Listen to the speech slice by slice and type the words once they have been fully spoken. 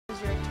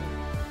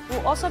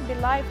We'll also be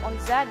live on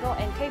ZAGO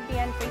and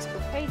KBN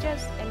Facebook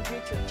pages and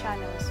YouTube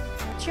channels.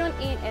 Tune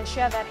in and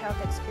share that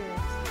health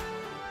experience.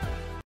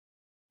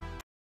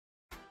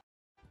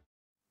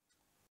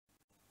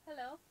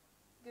 Hello,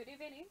 good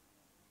evening,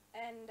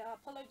 and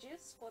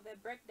apologies for the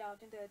breakdown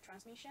in the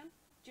transmission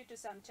due to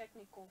some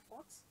technical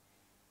faults.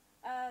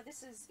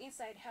 This is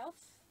Inside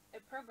Health, a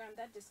program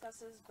that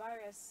discusses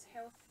various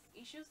health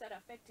issues that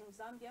are affecting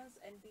Zambians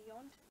and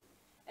beyond,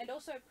 and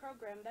also a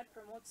program that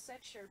promotes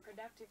sexual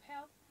reproductive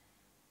health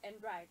and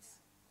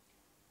rights.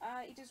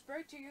 It is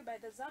brought to you by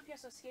the Zambian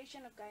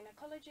Association of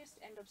Gynecologists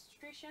and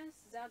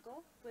Obstetricians,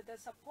 ZAGO, with the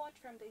support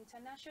from the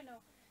International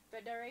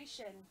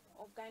Federation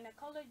of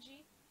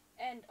Gynecology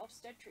and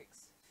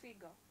Obstetrics,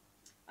 FIGO.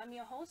 I'm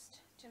your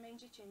host,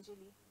 Tumenji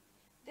Chenjili.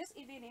 This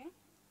evening,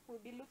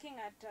 we'll be looking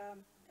at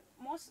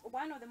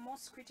one of the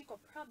most critical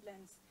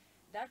problems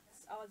that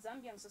our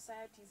Zambian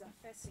societies are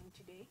facing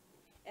today,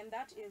 and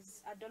that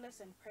is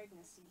adolescent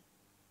pregnancy,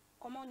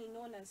 commonly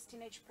known as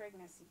teenage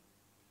pregnancy.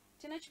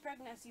 Teenage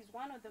pregnancy is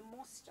one of the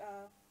most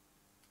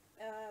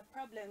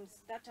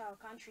problems that our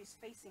country is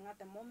facing at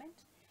the moment.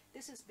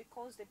 This is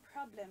because the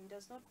problem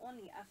does not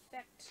only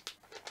affect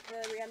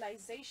the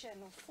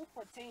realization of full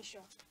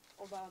potential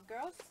of our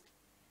girls,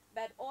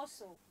 but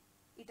also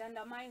it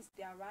undermines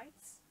their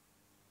rights.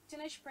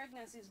 Teenage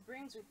pregnancies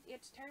brings with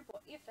it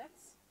terrible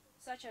effects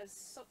such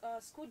as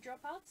school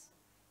dropouts,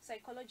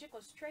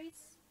 psychological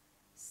straits,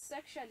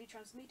 sexually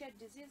transmitted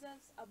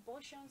diseases,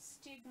 abortion,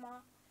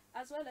 stigma,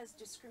 as well as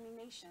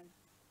discrimination,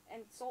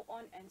 and so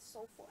on and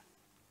so forth.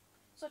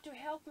 So to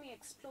help me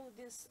explore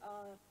this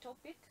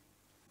topic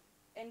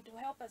and to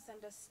help us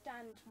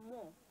understand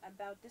more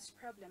about this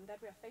problem that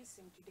we are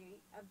facing today,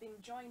 I've been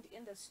joined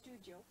in the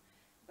studio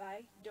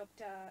by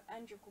Dr.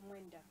 Andrew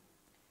Kumwenda.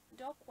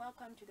 Doc,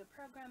 welcome to the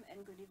program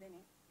and good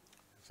evening.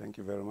 Thank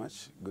you very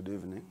much. Good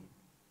evening.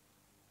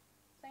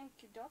 Thank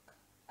you, Doc.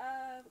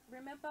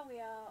 Remember,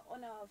 we are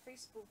on our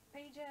Facebook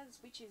pages,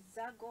 which is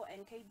ZAGO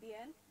and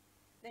KBN.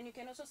 Then you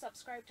can also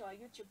subscribe to our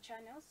YouTube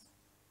channels,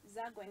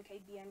 ZAGO and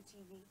KBN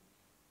TV.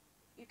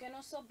 You can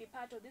also be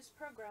part of this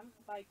program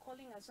by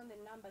calling us on the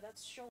number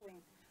that's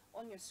showing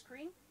on your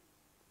screen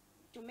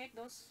to make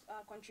those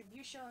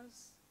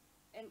contributions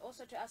and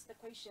also to ask the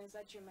questions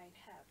that you might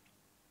have.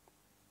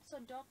 So,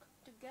 Doc,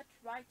 to get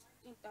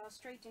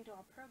straight into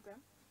our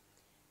program,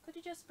 could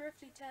you just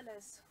briefly tell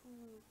us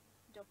who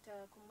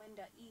Dr.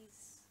 Kumwenda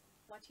is,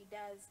 what he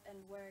does, and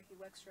where he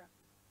works from?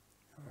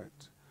 All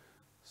right.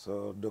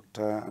 So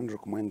Dr. Andrew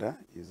Kumwenda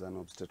is an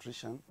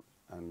obstetrician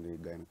and a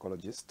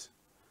gynecologist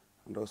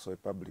and also a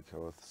public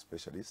health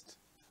specialist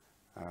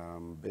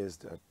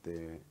based at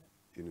the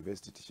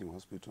University Teaching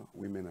Hospital,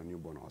 Women and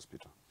Newborn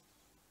Hospital.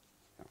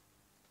 Yeah.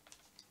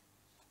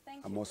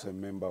 Thank I'm you, also Doc. a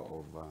member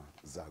of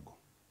ZAGO.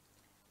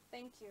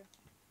 Thank you.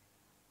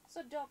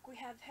 So, Doc, we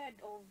have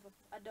heard of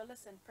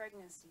adolescent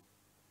pregnancy,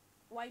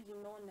 widely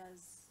known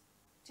as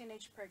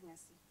teenage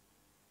pregnancy.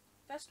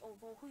 First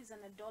of all, who is an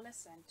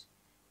adolescent?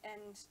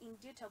 And in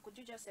detail, could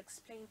you just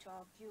explain to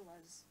our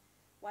viewers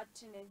what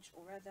teenage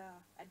or rather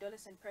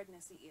adolescent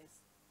pregnancy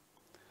is?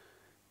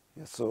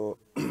 Yeah, so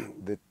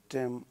the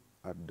term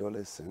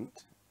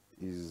adolescent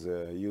is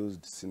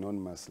used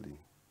synonymously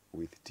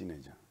with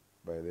teenager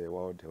by the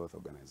World Health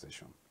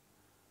Organization.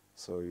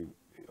 So you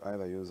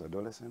either use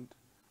adolescent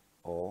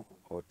or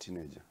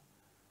teenager.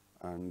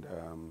 And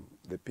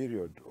the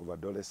period of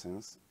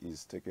adolescence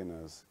is taken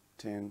as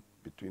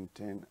between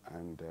 10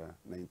 and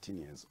 19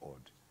 years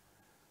old.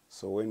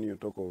 So when you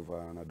talk of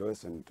an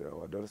adolescent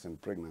or adolescent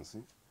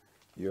pregnancy,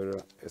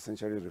 you're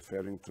essentially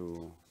referring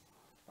to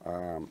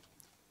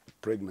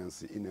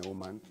pregnancy in a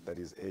woman that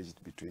is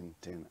aged between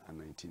 10 and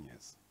 19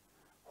 years,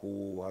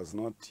 who has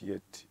not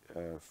yet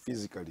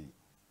physically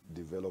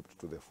developed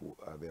to their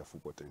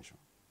full potential.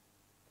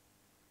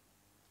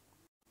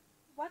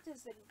 What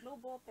is the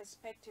global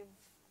perspective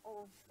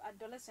of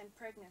adolescent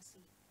pregnancy,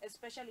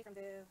 especially from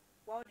the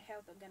World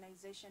Health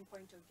Organization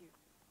point of view?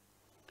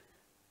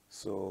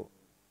 So,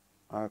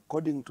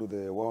 according to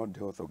the World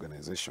Health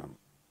Organization,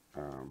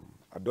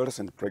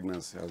 adolescent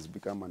pregnancy has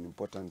become an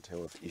important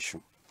health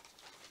issue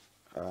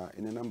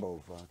in a number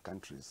of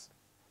countries,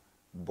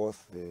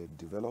 both the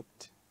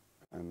developed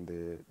and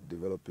the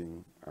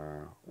developing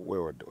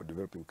world or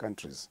developing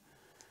countries.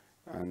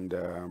 And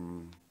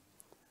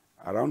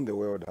around the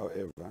world,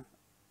 however,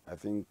 I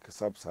think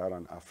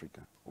sub-Saharan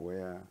Africa,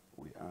 where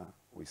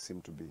we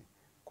seem to be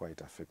quite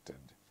affected.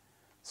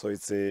 So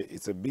it's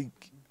a big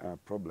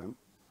problem.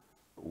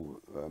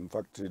 In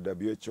fact,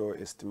 the WHO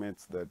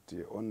estimates that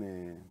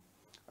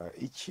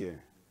each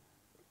year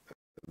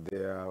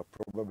there are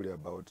probably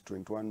about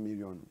 21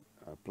 million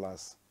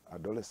plus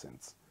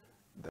adolescents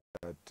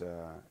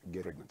that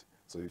get pregnant.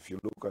 So if you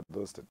look at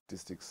those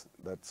statistics,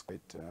 that's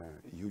quite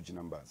huge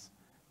numbers,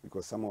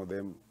 because some of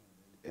them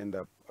end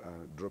up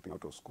dropping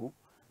out of school,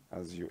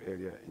 as you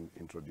earlier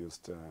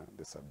introduced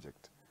the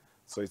subject.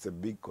 So it's a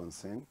big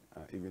concern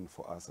even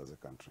for us as a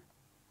country.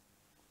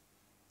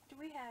 Do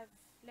we have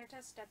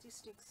latest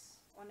statistics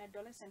on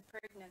adolescent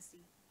pregnancy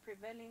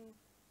prevailing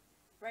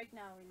right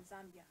now in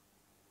Zambia?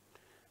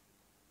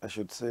 I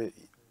should say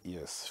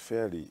yes,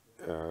 fairly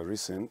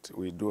recent.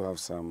 We do have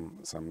some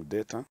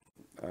data.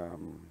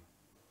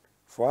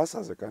 For us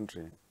as a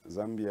country,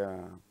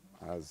 Zambia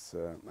has,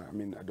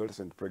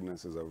 adolescent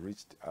pregnancies have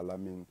reached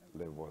alarming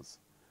levels.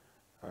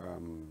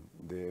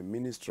 The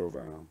Ministry of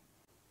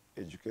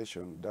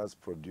Education does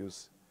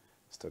produce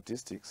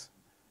statistics.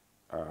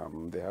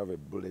 They have a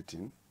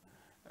bulletin,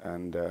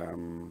 and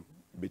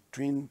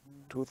between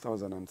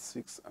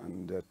 2006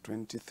 and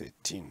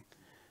 2013,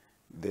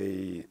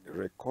 they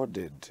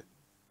recorded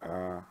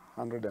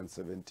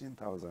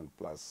 117,000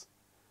 plus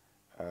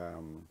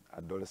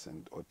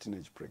adolescent or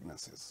teenage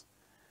pregnancies.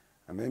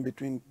 And then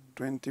between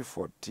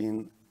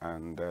 2014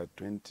 and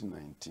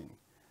 2019,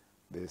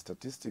 the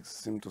statistics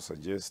seem to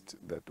suggest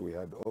that we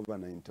had over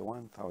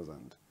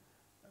 91,000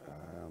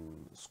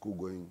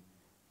 school-going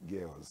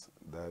girls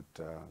that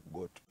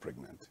got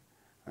pregnant.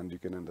 And you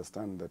can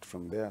understand that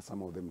from there,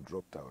 some of them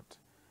dropped out.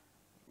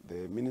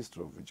 The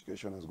Ministry of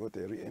Education has got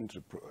a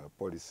re-entry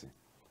policy.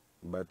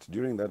 But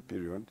during that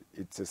period,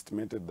 it's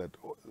estimated that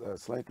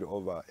slightly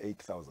over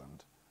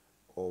 8,000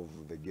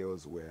 of the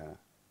girls were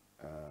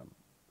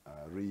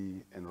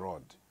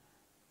re-enrolled,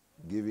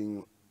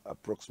 giving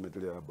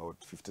approximately about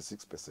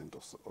 56%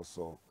 or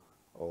so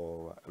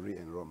of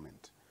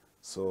re-enrollment.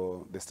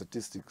 So the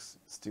statistics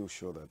still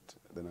show that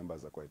the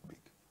numbers are quite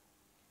big.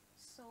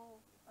 So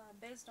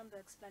based on the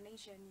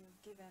explanation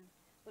you've given,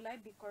 will I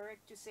be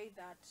correct to say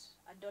that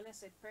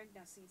adolescent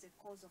pregnancy is a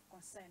cause of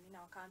concern in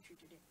our country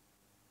today?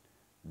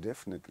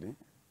 Definitely,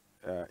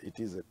 it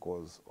is a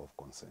cause of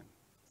concern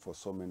for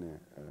so many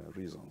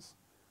reasons.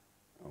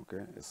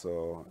 Okay,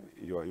 so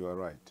you are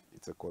right.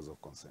 It's a cause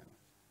of concern.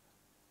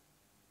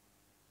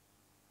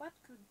 What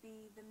could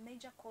be the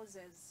major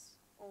causes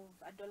of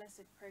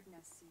adolescent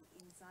pregnancy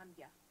in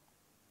Zambia?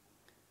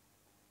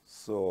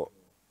 So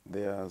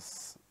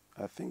there's,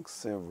 I think,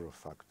 several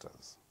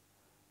factors.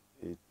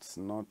 It's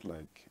not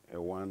like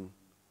a one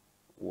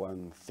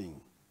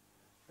thing.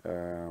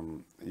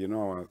 You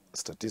know, our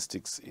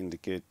statistics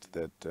indicate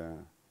that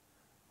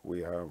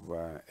we have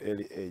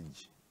early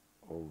age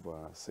of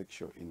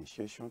sexual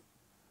initiation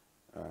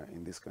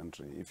in this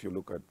country. If you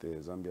look at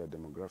the Zambia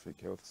Demographic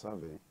Health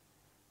Survey,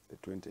 the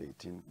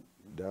 2018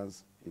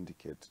 does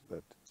indicate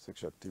that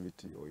sexual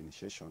activity or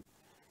initiation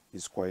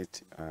is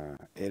quite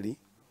early.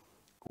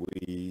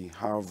 We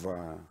have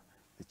a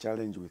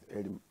challenge with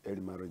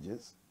early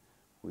marriages,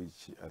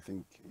 which I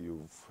think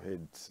you've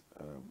heard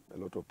a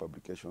lot of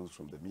publications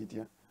from the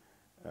media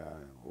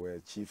where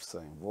chiefs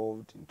are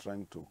involved in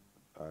trying to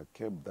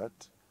curb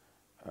that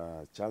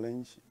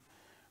challenge.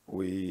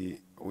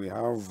 We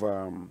have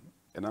a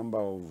number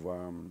of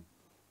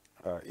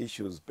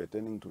issues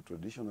pertaining to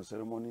traditional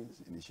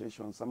ceremonies,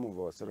 initiation, some of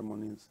our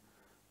ceremonies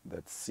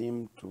that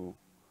seem to,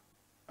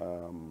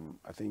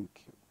 I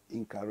think,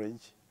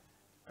 encourage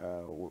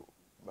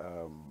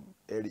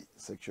early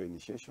sexual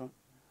initiation.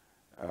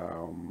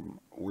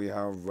 We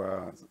have,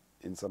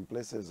 in some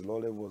places, low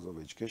levels of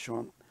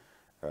education,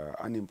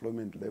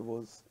 unemployment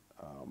levels,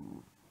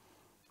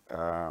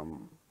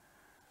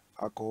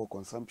 alcohol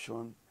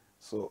consumption.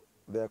 So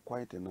there are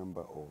quite a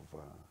number of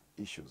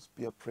issues.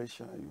 Peer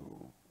pressure,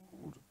 you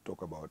would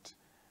talk about.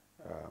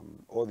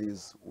 All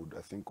these would,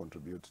 I think,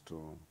 contribute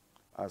to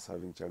us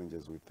having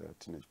challenges with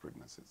teenage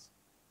pregnancies.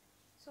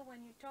 So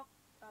when you talk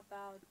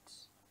about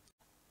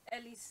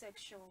early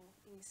sexual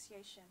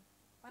initiation,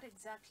 what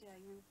exactly are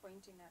you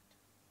pointing at?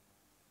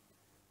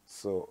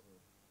 So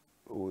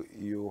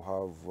you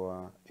have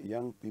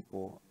young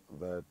people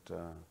that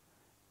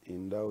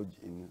indulge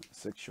in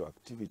sexual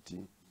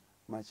activity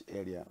much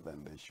earlier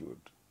than they should.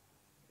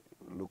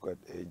 Look at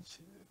age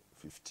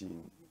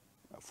 15,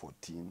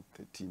 14,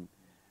 13,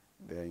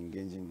 they are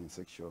engaging in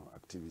sexual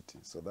activity.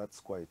 So that's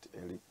quite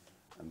early,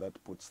 and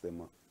that puts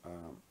them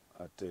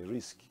at a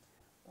risk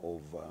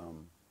of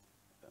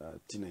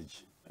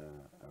teenage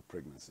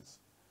pregnancies.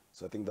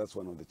 So I think that's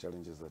one of the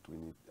challenges that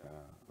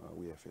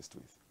we are faced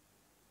with.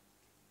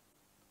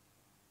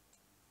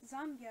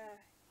 Zambia,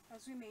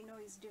 as we may know,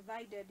 is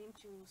divided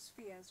into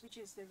spheres, which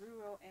is the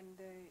rural and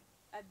the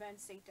urban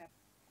setup.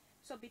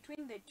 So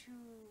between the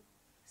two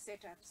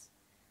setups,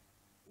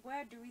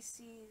 where do we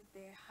see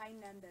the high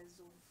numbers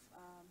of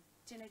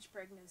teenage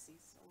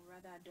pregnancies, or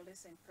rather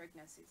adolescent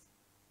pregnancies?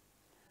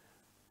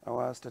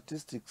 Our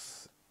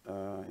statistics,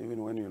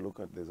 even when you look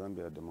at the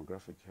Zambia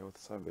Demographic Health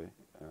Survey,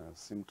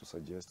 seem to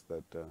suggest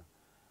that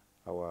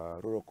our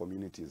rural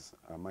communities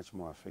are much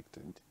more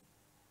affected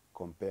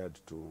compared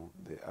to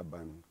the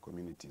urban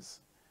communities.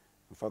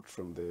 In fact,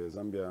 from the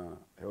Zambia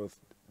Health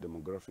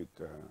Demographic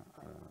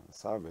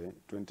Survey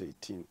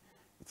 2018,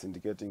 it's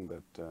indicating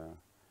that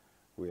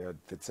we had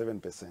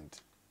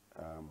 37%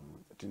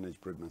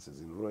 teenage pregnancies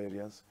in rural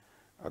areas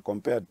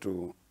compared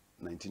to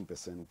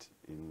 19%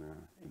 in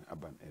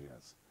urban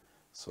areas.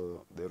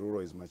 So the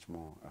rural is much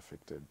more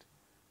affected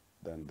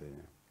than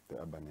the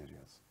urban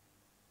areas.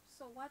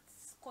 So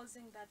what's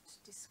causing that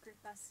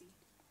discrepancy?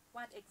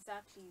 What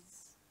exactly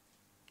is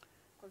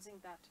causing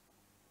that?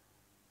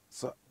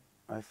 So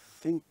I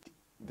think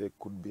there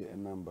could be a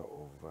number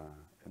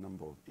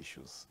of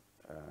issues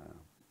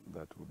that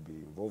that would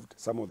be involved.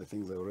 Some of the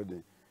things I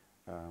already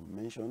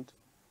mentioned,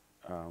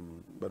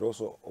 but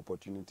also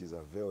opportunities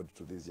availed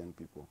to these young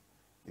people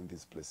in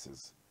these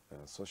places,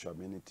 social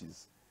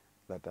amenities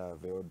that are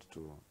availed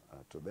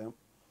to them.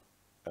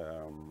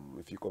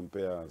 If you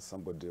compare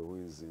somebody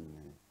who is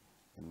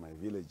in my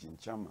village in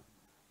Chama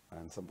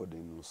and somebody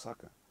in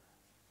Lusaka,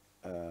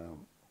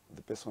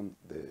 the person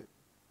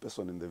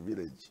in the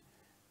village,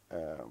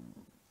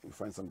 you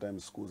find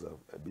sometimes schools are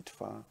a bit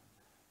far,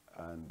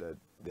 and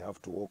they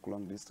have to walk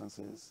long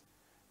distances.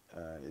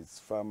 It's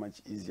far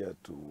much easier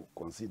to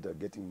consider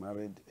getting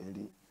married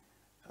early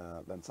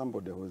than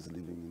somebody who is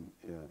living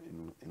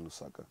in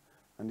Lusaka.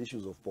 And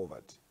issues of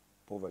poverty.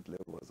 Poverty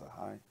levels are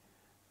high,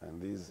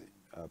 and these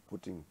are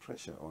putting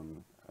pressure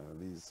on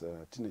these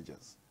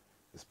teenagers,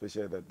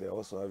 especially that they're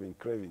also having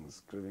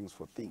cravings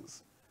for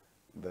things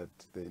that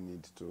they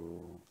need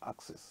to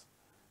access.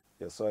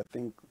 Yeah, so I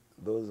think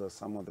those are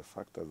some of the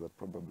factors that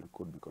probably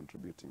could be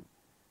contributing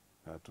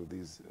to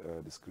these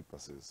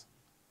discrepancies.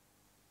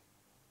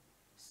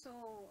 So,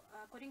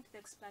 according to the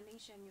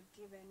explanation you've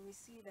given, we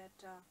see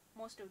that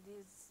most of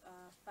these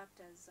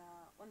factors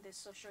are on the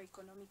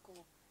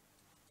socio-economical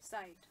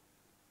side.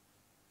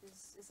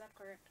 Is that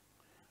correct?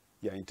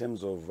 Yeah, in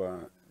terms of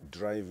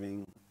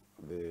driving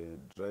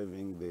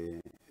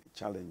the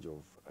challenge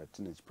of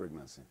teenage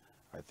pregnancy,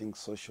 I think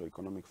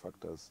socio-economic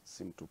factors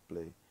seem to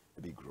play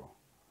a big role.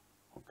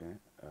 Okay,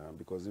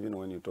 because even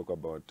when you talk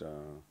about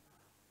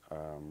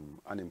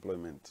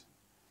unemployment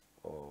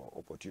or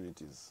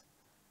opportunities,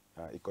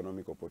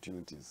 economic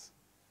opportunities,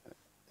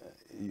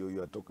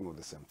 you are talking of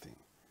the same thing.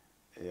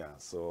 Yeah,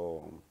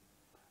 so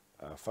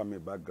family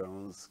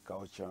backgrounds,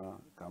 culture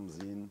comes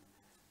in.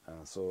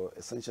 So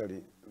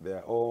essentially, they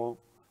are all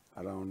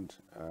around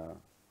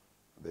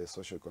the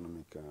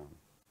socioeconomic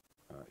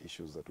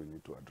issues that we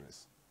need to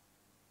address.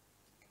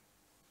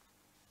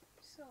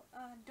 So,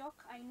 Doc,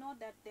 I know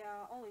that there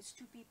are always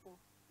two people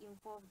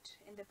involved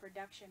in the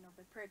production of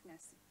a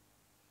pregnancy.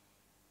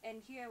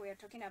 And here we are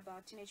talking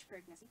about teenage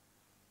pregnancy,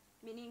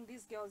 meaning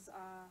these girls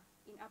are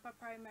in upper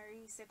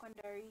primary,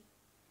 secondary,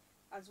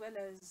 as well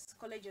as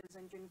colleges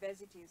and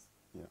universities.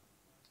 Yeah.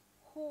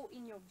 Who,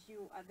 in your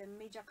view, are the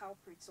major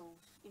culprits of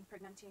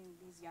impregnating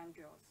these young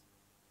girls?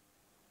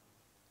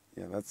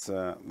 Yeah,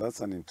 that's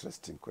an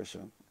interesting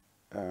question.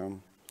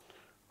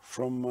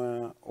 From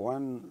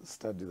one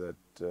study that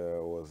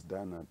was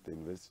done at the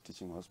University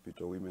Teaching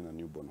Hospital, Women and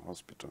Newborn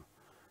Hospital,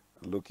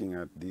 looking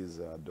at these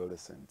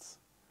adolescents,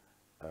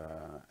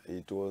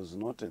 it was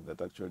noted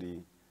that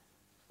actually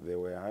they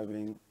were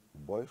having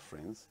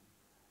boyfriends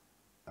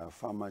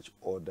far much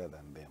older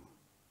than them.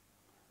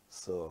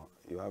 So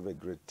you have a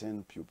grade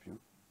 10 pupil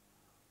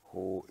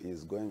who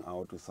is going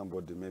out with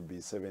somebody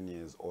maybe 7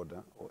 years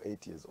older or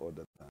 8 years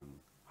older than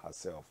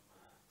herself.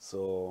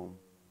 So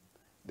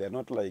they're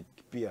not like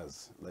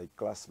peers, like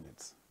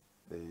classmates.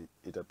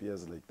 It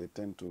appears like they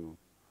tend to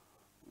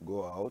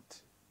go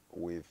out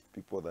with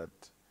people that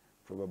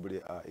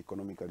probably are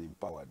economically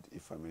empowered,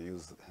 if I may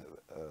use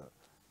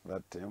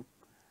that term.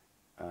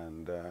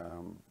 And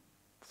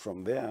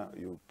from there,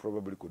 you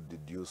probably could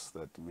deduce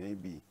that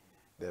maybe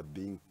they're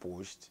being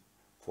pushed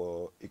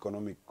for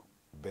economic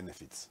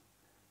benefits.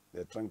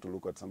 They're trying to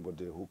look at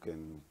somebody who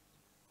can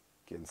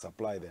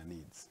supply their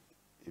needs,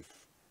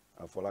 if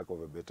for lack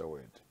of a better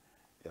word.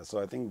 Yeah, so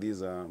I think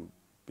these are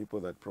people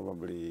that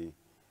probably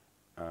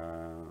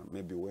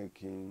may be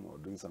working or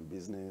doing some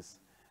business,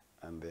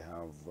 and they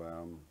have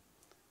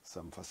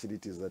some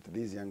facilities that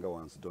these younger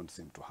ones don't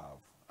seem to have.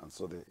 And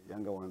so the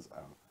younger ones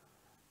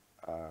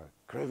are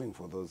craving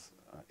for those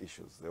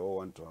issues. They all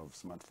want to have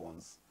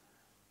smartphones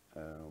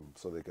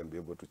so they can be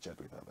able to chat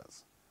with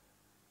others.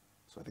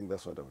 So I think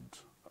that's what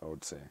I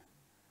would say.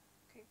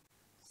 Okay,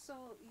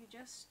 so you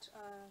just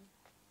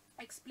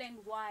explained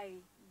why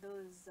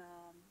those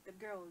the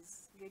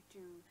girls get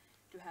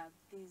to have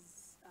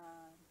these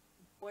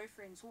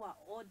boyfriends who are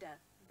older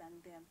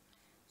than them.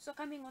 So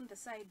coming on the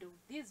side of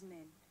these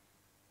men,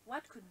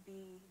 what could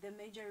be the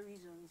major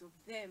reasons of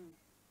them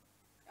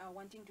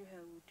wanting to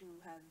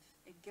have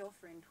a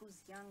girlfriend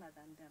who's younger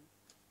than them?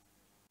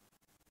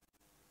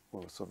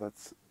 Well, so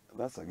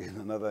that's again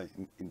another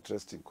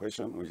interesting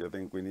question, which I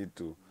think we need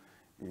to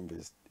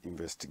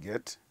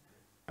investigate.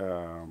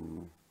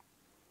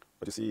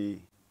 But you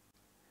see,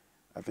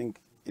 I think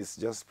it's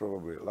just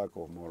probably lack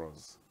of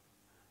morals.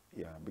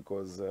 Yeah,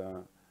 because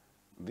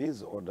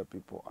these older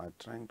people are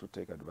trying to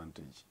take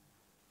advantage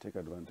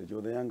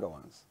of the younger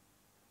ones,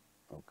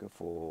 okay,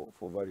 for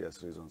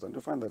various reasons. And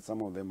you find that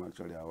some of them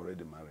actually are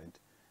already married.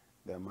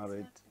 They're married.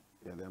 Exactly.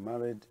 Yeah, they're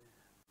married.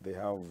 They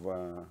have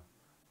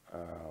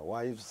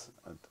wives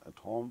at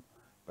home,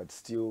 but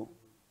still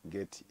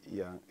get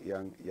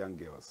young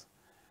girls.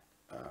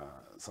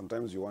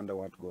 Sometimes you wonder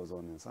what goes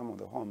on in some of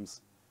the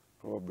homes.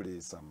 Probably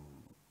some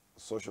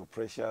social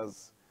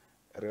pressures,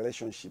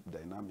 relationship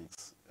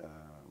dynamics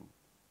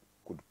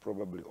could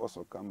probably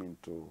also come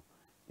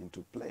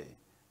into play.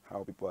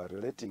 How people are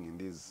relating in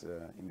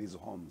these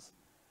homes,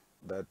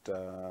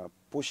 that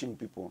pushing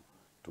people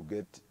to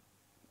get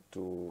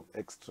to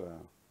extra,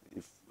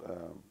 if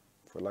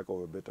for lack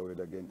of a better word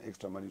again,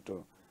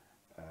 extramarital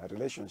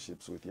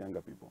relationships with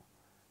younger people.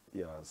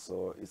 Yeah,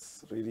 so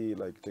it's really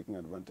like taking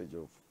advantage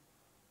of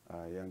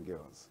young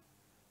girls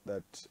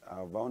that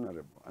are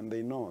vulnerable, and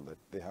they know that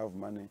they have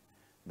money,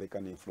 they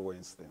can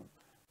influence them.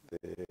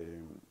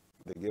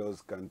 The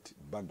girls can't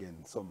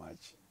bargain so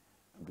much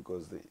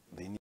because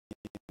they need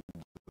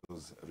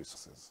those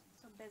resources.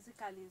 So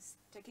basically it's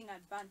taking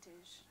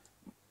advantage.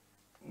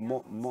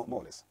 More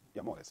or less.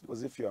 Yeah, more or less.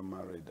 Because if you are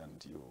married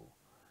and you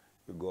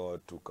go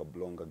to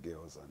Kablonga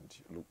girls and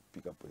you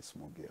pick up a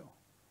small girl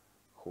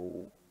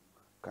who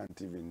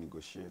can't even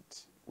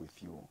negotiate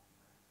with you,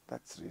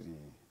 that's really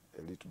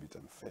a little bit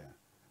unfair.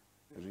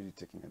 You're really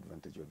taking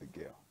advantage of the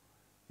girl.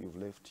 You've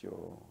left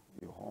your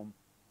home.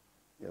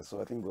 Yeah,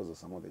 so I think those are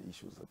some of the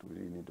issues that we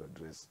really need to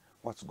address.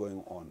 What's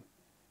going on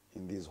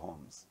in these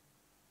homes,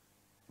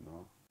 you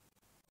know?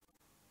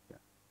 Yeah.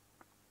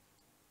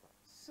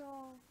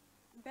 So,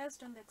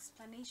 based on the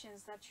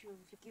explanations that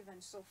you've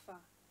given so far,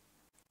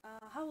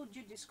 how would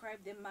you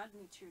describe the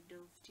magnitude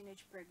of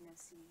teenage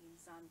pregnancy in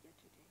Zambia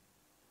today?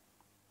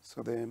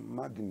 So the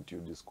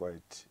magnitude is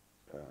quite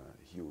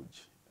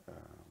huge.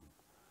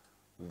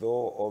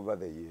 Though over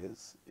the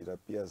years, it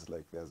appears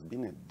like there's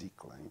been a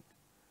decline.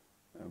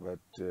 But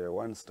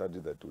one study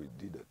that we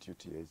did at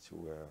UTH,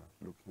 we were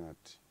looking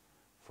at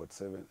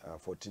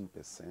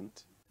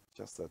 14%,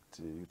 just at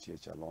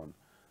UTH alone.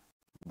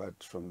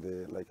 But from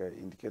the, like I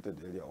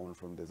indicated earlier on,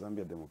 from the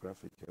Zambia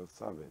Demographic Health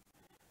Survey,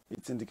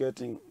 it's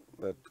indicating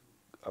that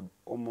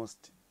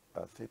almost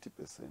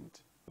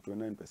 30%,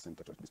 29%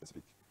 to be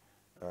specific,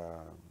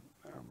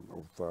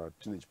 of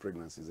teenage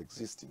pregnancies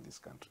exist in this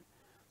country.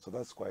 So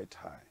that's quite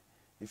high.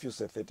 If you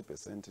say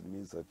 30%, it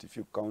means that if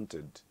you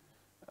counted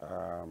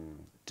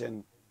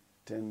 10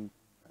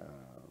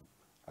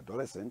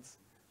 adolescents,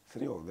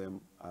 3 of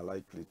them are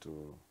likely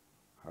to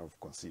have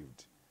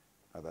conceived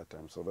at that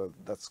time. So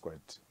that's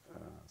quite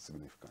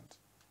significant.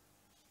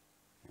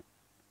 Yeah.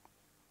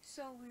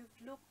 So we've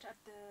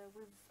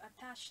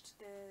attached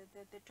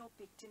the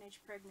topic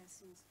teenage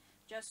pregnancies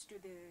just to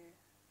the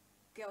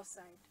girl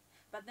side.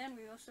 But then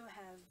we also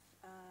have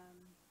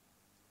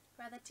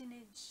rather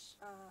teenage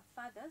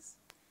fathers,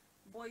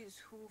 boys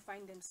who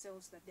find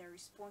themselves that they're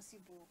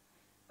responsible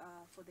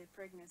for the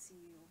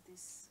pregnancy of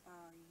this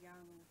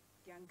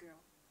young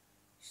girl.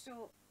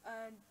 So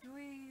do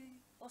we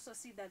also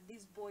see that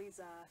these boys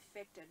are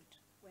affected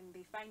when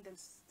they find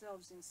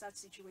themselves in such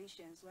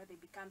situations where they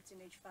become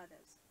teenage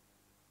fathers?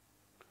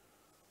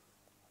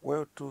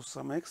 Well, to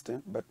some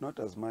extent, but not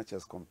as much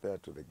as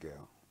compared to the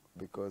girl,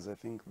 because I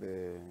think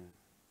the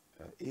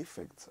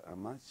effects are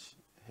much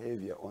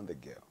heavier on the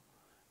girl,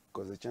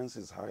 because the chance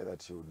is high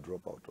that she will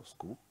drop out of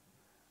school,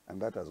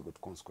 and that has got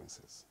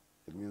consequences.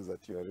 It means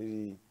that you are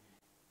really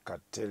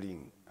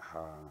curtailing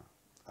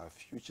her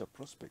future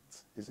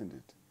prospects, isn't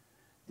it?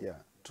 Yeah.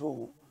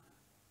 2,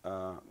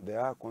 there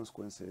are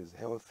consequences,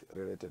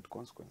 health-related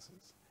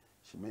consequences.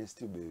 She may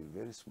still be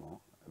very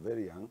small,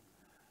 very young,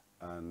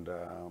 and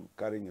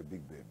carrying a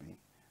big baby.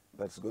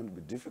 That's going to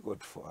be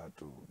difficult for her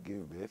to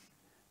give birth.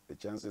 The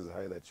chances are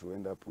high that she will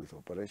end up with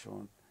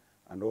operation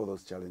and all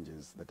those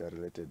challenges that are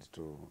related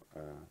to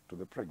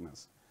the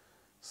pregnancy.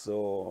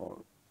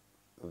 So,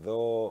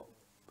 though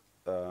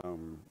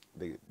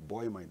the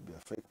boy might be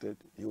affected,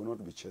 he will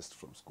not be chased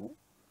from school.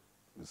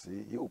 You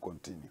see, he will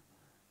continue.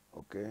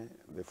 Okay,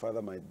 the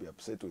father might be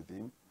upset with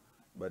him,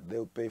 but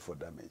they'll pay for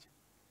damage.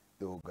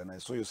 They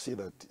organize. So you see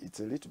that it's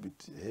a little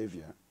bit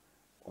heavier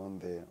on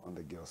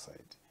the girl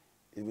side,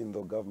 even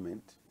though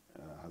government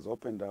has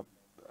opened up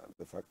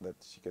the fact that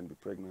she can be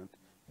pregnant,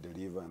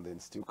 deliver, and then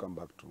still come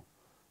back to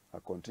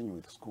continue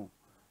with school.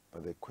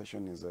 But the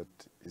question is that,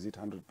 is it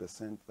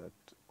 100% that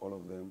all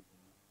of them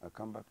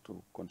come back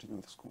to continue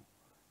with school?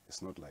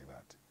 It's not like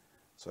that.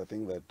 So I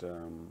think that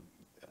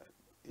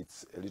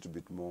it's a little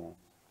bit more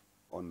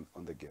on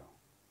the girl.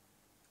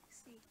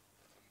 See,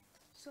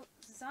 so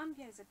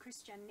Zambia is a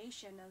Christian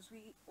nation, as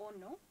we all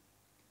know,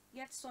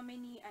 yet so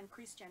many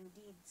unchristian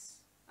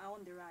deeds are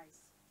on the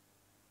rise.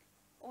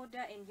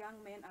 Older and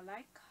young men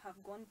alike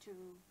have gone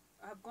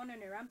on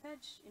a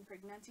rampage,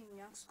 impregnating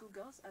young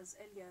schoolgirls, as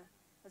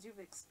you've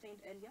explained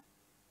earlier.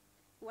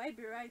 Will I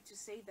be right to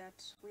say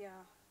that we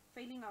are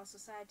failing our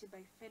society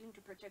by failing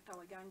to protect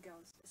our young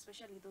girls,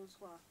 especially those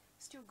who are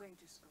still going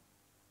to school?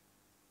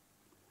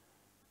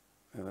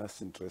 Yeah,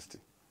 that's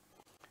interesting.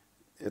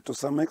 To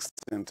some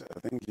extent, I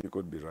think you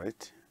could be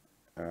right.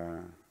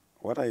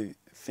 What I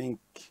think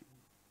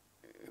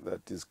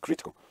that is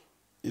critical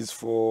is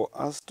for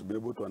us to be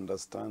able to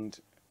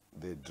understand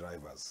the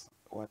drivers.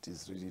 What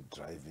is really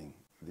driving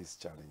this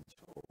challenge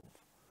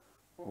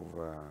of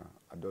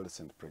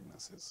adolescent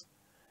pregnancies?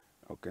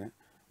 Okay.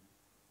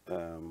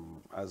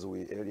 As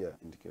we earlier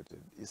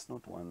indicated, it's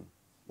not one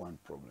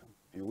problem.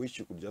 You wish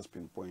you could just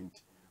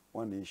pinpoint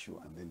one issue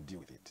and then deal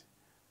with it.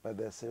 But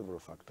there are several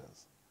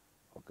factors.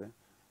 Okay.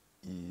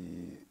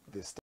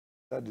 The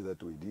study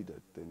that we did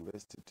at the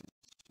University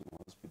Teaching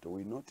Hospital,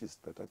 we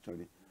noticed that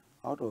actually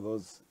out of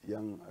those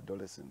young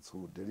adolescents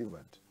who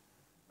delivered,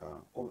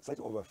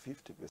 slightly over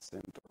 50%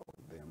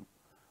 of them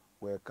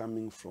were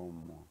coming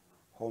from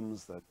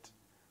homes that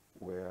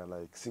were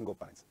like single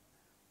parents,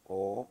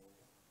 or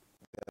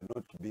they are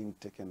not being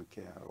taken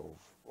care of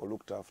or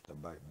looked after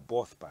by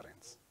both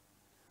parents.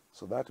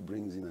 So that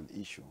brings in an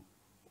issue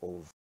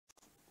of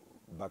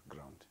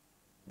background,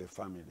 the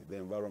family, the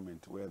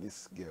environment where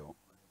this girl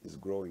is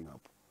growing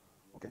up.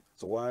 Okay,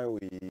 so while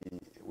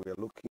we are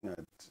looking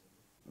at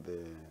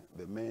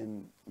the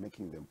men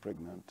making them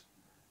pregnant,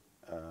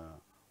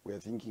 we are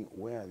thinking,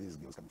 where are these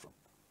girls coming from?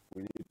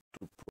 We need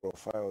to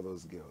profile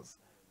those girls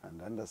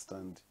and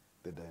understand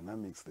the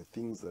dynamics, the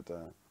things that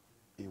are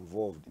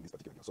involved in this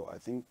particular girl. So I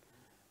think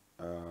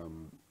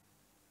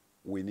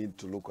we need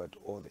to look at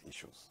all the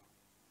issues.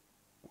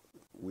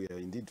 We are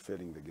indeed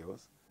failing the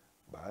girls,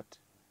 but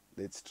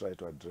let's try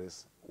to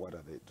address what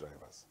are the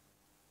drivers.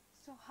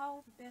 So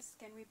how best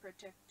can we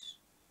protect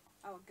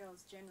our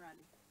girls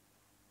generally?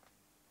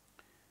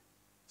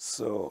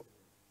 So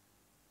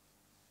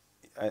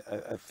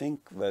I think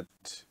that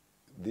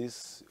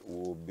this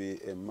will be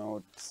a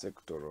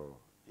multi-sectoral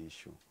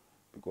issue,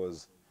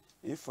 because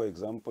if, for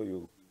example,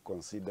 you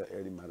consider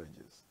early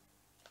marriages,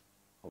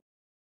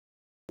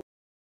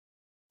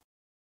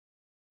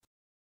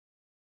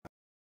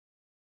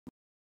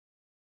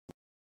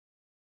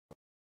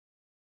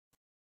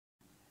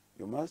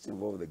 you must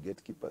involve the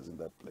gatekeepers in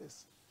that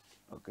place.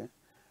 Okay?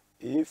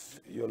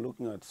 If you're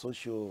looking at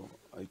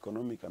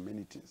socio-economic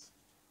amenities,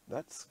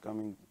 that's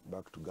coming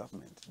back to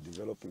government,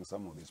 developing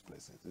some of these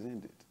places,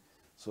 isn't it?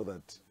 So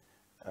that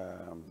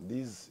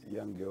these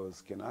young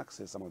girls can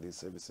access some of these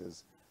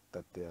services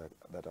that they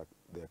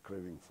are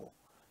craving for.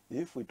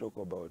 If we talk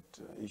about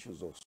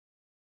issues of,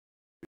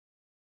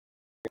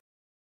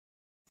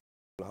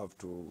 we'll have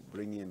to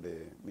bring in the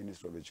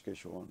Ministry of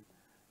Education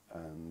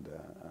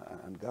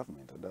and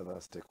government and other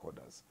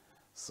stakeholders.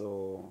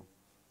 So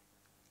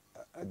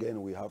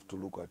again, we have to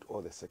look at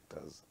all the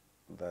sectors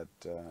that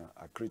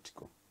are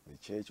critical. The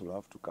church will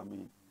have to come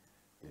in,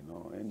 you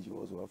know,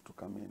 NGOs will have to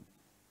come in,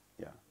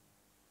 yeah.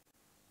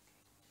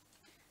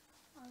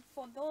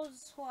 For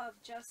those who have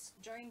just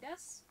joined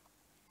us,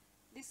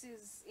 this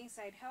is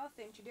Inside Health,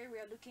 and today we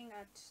are looking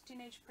at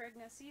teenage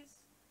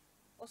pregnancies,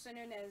 also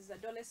known as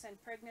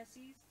adolescent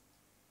pregnancies.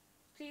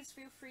 Please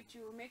feel free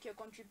to make your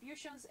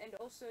contributions and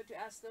also to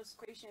ask those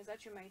questions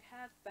that you might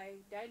have by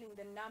dialing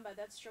the number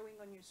that's showing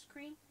on your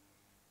screen.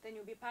 Then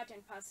you'll be part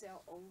and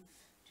parcel of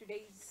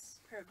today's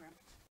program.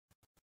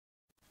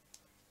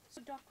 So,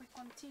 Doc, we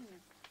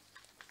continue.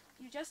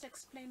 You just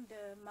explained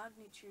the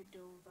magnitude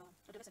of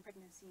adolescent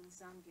pregnancy in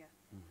Zambia.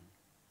 Mm-hmm.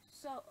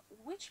 So,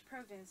 which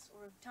province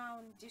or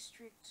town,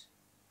 district,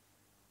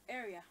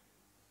 area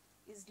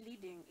is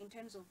leading in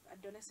terms of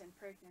adolescent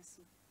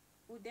pregnancy?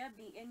 Would there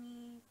be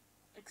any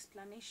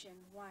explanation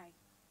why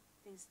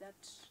there's that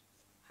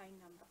high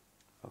number?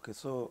 Okay,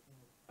 so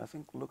I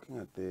think looking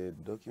at the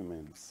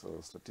documents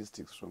or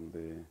statistics from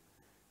the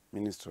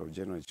Ministry of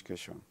General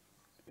Education,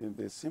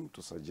 they seem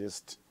to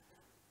suggest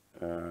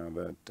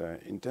that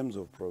in terms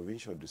of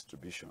provincial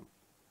distribution,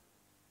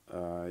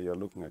 you're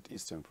looking at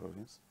Eastern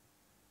Province,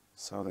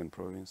 Southern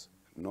Province,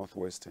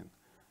 Northwestern,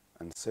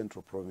 and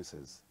Central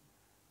Provinces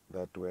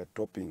that were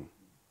topping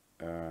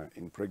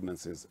in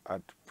pregnancies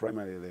at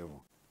primary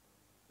level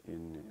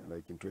in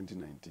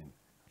 2019.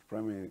 At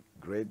primary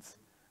grades,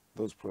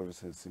 those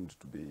provinces seemed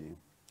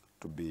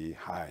to be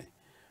high.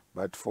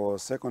 But for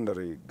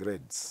secondary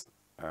grades,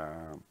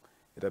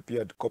 it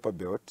appeared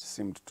Copperbelt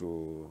seemed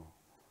to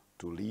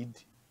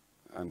lead,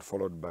 and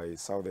followed by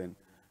Southern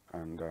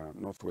and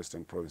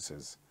Northwestern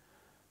provinces.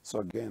 So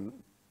again,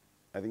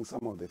 I think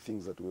some of the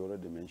things that we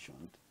already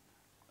mentioned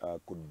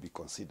could be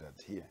considered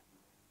here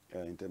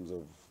in terms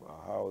of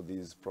how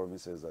these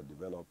provinces are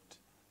developed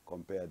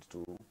compared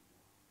to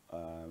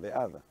the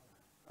other.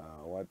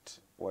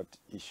 What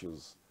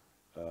issues,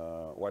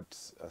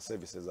 what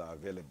services are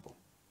available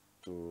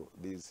to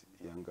these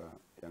younger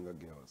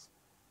girls.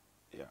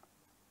 Yeah.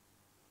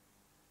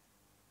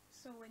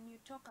 So when you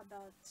talk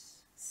about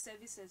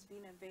services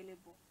being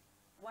available,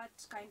 what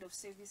kind of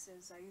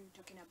services are you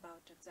talking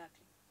about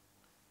exactly?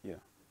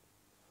 Yeah.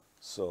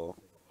 So,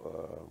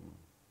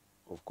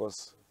 of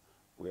course,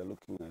 we are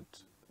looking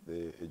at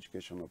the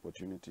education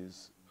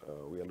opportunities.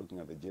 We are looking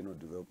at the general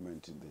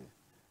development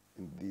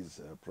in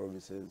these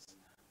provinces,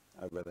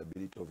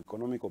 availability of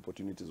economic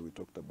opportunities we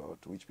talked about,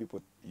 which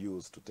people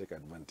use to take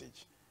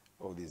advantage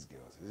of these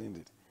girls, isn't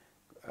it?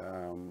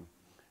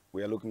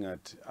 We are looking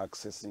at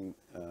accessing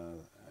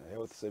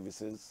health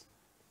services,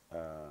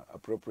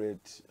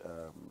 appropriate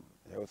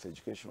health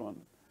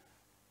education.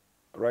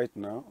 Right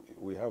now,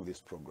 we have this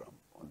program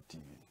on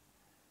TV,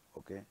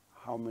 okay?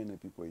 How many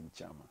people in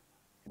Chama,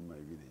 in my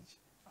village,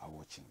 are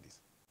watching this?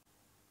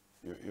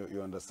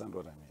 You understand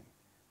what I mean?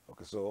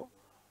 Okay, so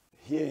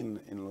here in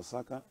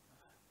Lusaka,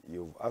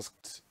 you've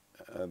asked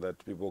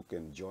that people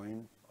can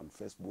join on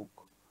Facebook,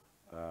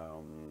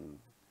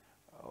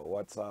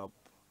 WhatsApp,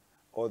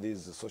 all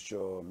these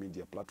social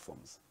media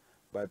platforms.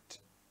 But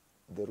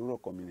the rural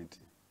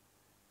community,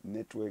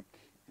 network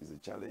is a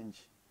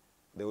challenge.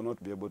 They will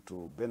not be able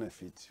to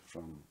benefit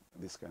from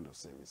this kind of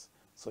service.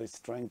 So it's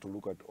trying to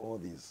look at all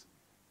these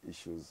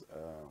issues,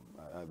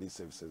 these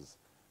services,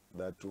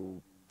 that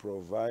to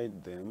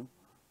provide them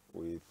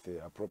with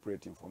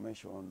appropriate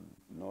information,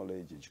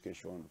 knowledge,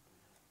 education,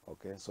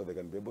 okay, so they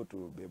can be able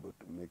to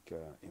make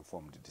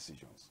informed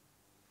decisions.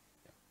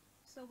 Yeah.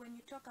 So when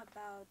you talk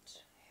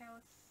about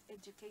health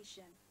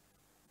education,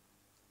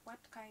 what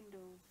kind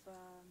of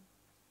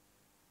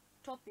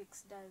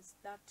topics does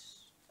that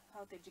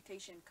health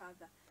education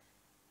cover?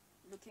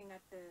 Looking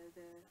at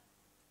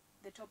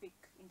the topic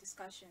in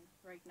discussion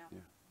right now. Yeah.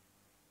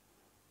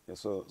 Yeah.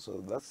 So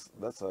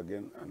that's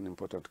again an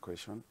important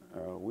question.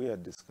 We are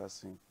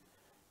discussing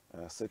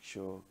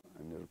sexual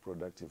and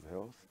reproductive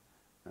health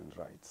and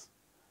rights.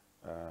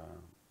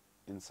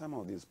 In some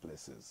of these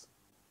places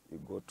you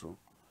go to,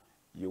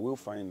 you will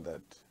find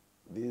that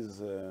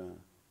these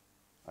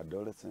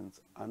adolescents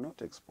are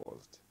not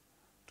exposed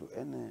to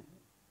any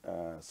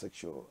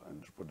sexual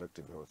and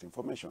reproductive health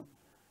information.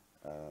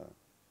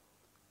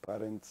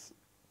 Parents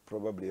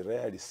probably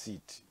rarely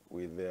sit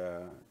with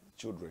their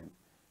children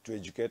to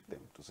educate them,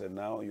 to say,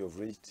 now you've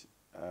reached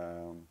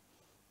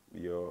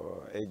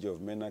your age of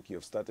menarche,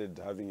 you've started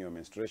having your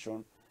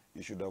menstruation,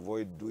 you should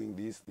avoid doing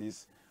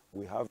this.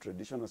 We have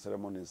traditional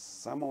ceremonies.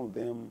 Some of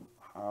them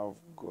have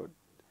got,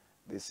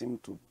 they seem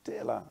to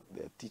tailor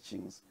their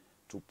teachings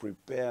to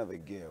prepare the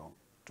girl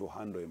to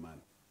handle a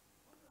man.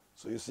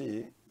 So you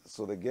see,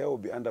 so the girl will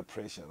be under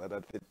pressure that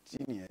at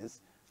 13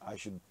 years, I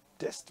should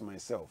test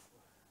myself.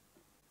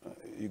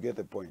 You get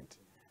the point.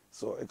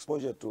 So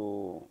exposure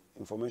to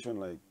information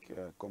like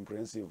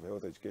comprehensive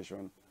health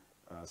education,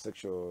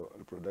 sexual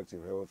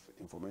reproductive health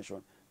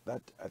information,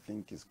 that I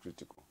think is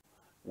critical,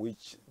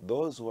 which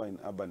those who are in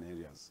urban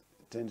areas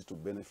tend to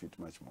benefit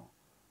much more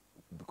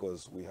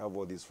because we have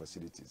all these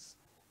facilities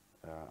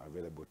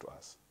available to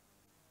us.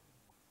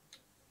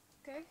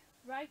 Okay,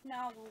 right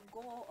now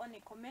we'll go on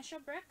a commercial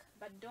break,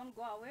 but don't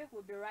go away,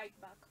 we'll be right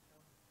back.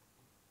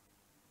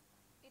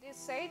 It is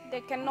said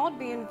there cannot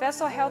be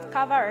universal health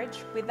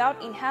coverage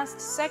without enhanced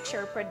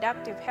sexual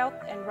reproductive health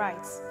and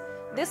rights.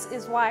 This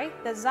is why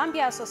the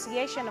Zambia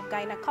Association of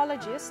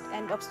Gynecologists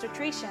and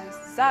Obstetricians,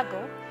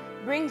 ZAGO,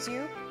 brings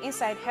you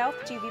Inside Health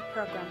TV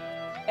program,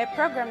 a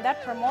program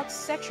that promotes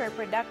sexual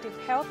reproductive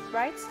health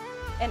rights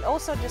and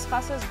also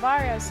discusses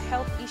various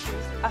health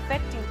issues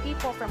affecting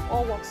people from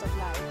all walks of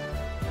life.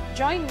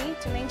 Join me,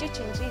 Tunenje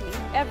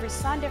Chinjili, every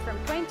Sunday from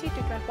 20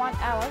 to 21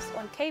 hours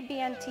on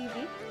KBN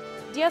TV,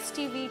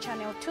 DSTV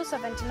channel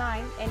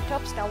 279 and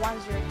Topstar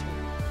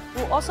 102.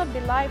 We'll also be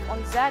live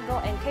on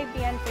ZAGO and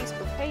KBN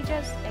Facebook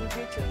pages and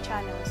YouTube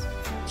channels.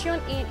 Tune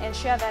in and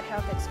share that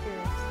health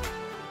experience.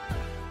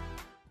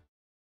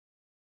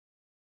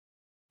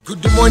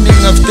 Good morning,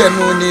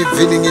 afternoon,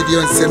 evening,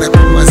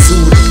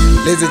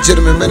 ladies and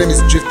gentlemen, my name is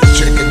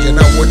Dr. and you're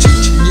now watching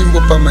Nyimbo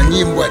pa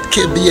Manyimbo at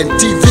KBN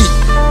TV.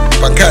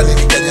 Pakani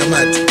ni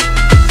Kanyamati.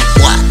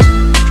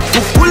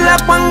 Kukula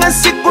kwanga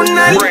siku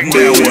na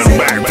ikize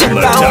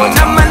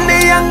Tukaona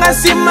mane yanga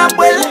sima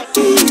bwele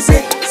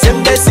ize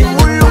Sembe si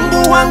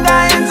mulungu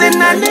wanga enze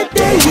na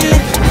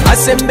nedeile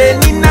Asembe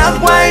ni na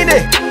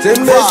kwaide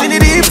Sembe si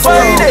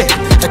nilifaide.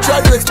 I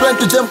tried to explain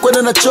to them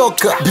when I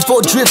choke.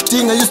 Before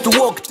drifting, I used to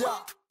walk down.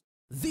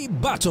 The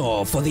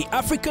battle for the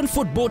African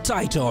football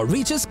title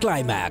reaches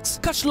climax.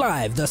 Catch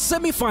live the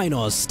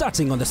semi-finals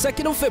starting on the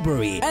 2nd of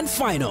February and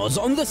finals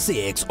on the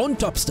 6th on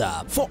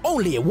Topstar for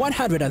only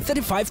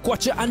 135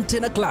 kwacha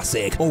antenna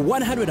classic or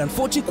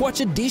 140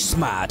 kwacha dish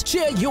smart.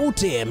 Cheer your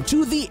team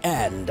to the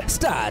end.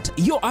 Start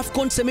your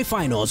AFCON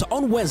semi-finals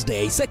on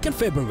Wednesday 2nd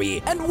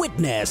February and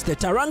witness the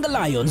Teranga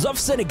Lions of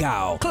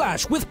Senegal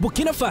clash with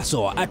Burkina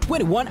Faso at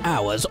 21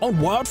 hours on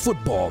World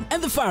Football,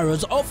 and the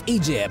Pharaohs of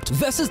Egypt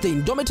versus the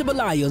Indomitable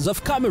Lions of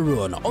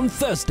Cameroon on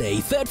Thursday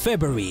 3rd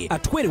February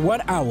at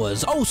 21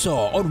 hours also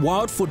on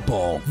World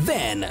Football.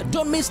 Then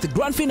don't miss the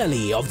grand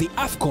finale of the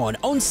AFCON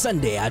on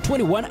Sunday at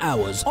 21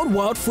 hours on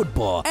World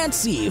Football and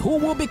see who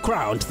will be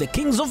crowned the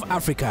Kings of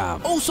Africa.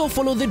 Also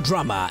follow the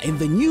drama in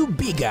the new,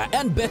 bigger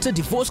and better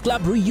Divorce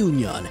Club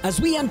reunion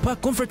as we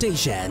unpack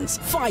confrontations,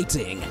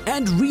 fighting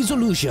and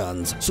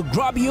resolutions. So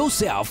grab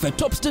yourself a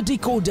Topstar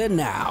decoder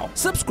now.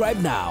 Subscribe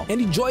now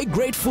and enjoy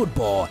great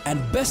football and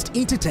best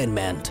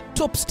entertainment.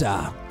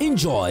 Topstar.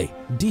 Enjoy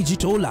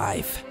digital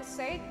life. It is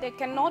said there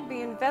cannot be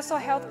universal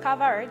health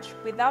coverage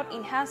without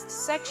enhanced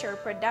sexual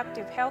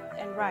reproductive health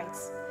and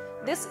rights.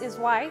 This is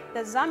why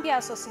the Zambia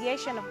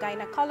Association of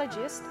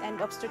Gynecologists and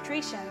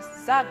Obstetricians,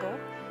 ZAGO,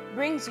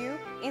 brings you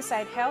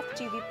Inside Health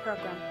TV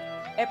program,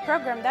 a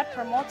program that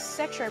promotes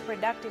sexual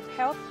reproductive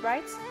health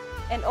rights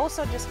and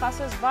also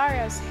discusses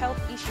various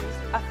health issues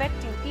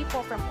affecting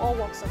people from all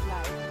walks of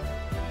life.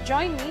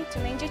 Join me,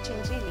 Tunenje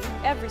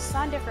Chinjili, every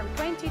Sunday from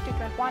 20 to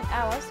 21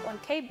 hours on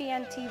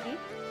KBN TV,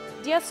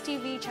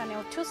 DSTV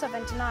channel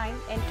 279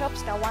 and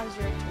Topstar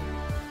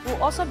 102.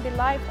 We'll also be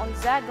live on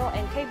ZAGO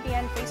and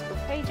KBN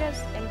Facebook pages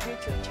and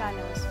YouTube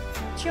channels.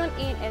 Tune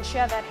in and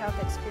share that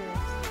health experience.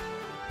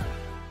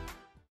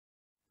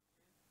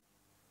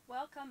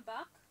 Welcome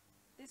back.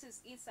 This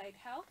is Inside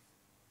Health.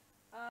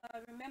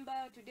 Remember,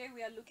 today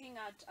we are looking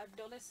at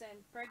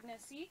adolescent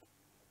pregnancy,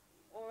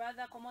 or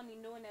rather commonly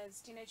known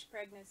as teenage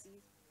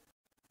pregnancies.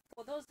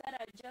 For those that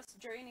are just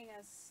joining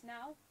us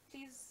now,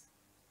 please,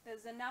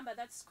 there's a number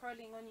that's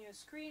scrolling on your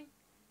screen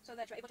so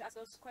that you're able to ask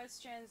those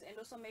questions and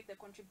also make the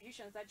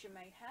contributions that you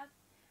might have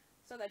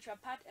so that you're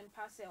part and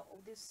parcel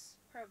of this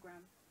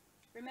program.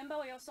 Remember,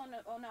 we're also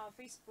on our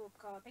Facebook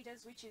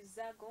pages, which is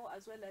ZAGO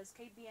as well as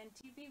KBN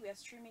TV. We are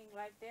streaming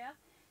live there.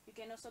 You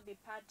can also be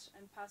part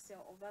and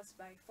parcel of us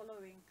by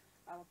following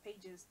our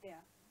pages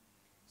there.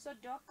 So,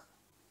 Doc,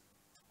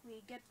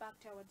 we get back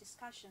to our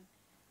discussion.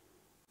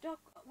 Doc,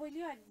 will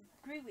you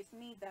agree with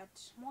me that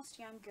most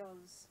young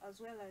girls, as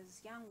well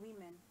as young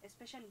women,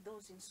 especially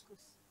those in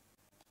schools,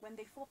 when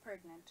they fall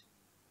pregnant,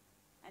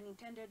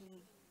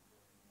 unintendedly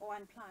or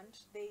unplanned,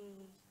 they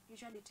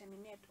usually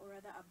terminate or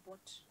rather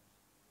abort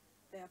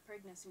their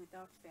pregnancy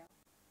without fail?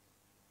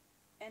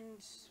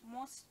 And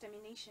most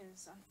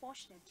terminations,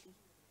 unfortunately,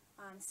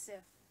 are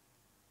unsafe.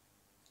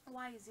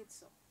 Why is it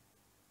so?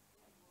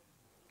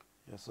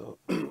 Yeah, so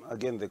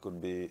again, there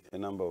could be a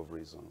number of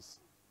reasons.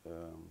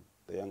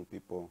 The young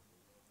people,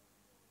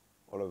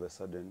 all of a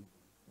sudden,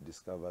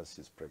 discovers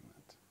she's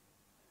pregnant.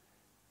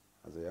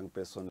 As a young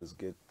person,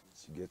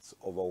 she gets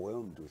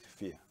overwhelmed with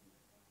fear.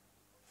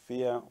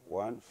 Fear,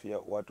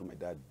 what will my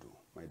dad do?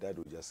 My dad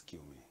will just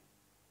kill me.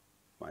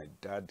 My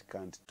dad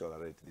can't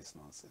tolerate this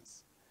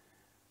nonsense.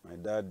 My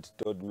dad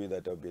told me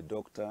that I'll be a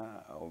doctor,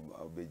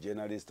 I'll be a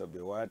journalist, I'll be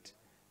what?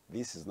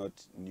 This is not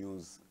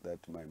news that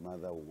my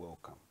mother will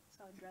welcome.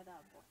 So I'd rather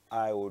abort.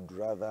 I would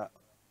rather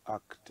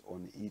act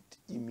on it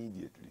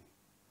immediately.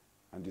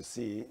 And you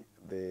see,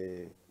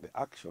 the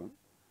action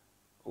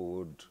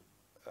would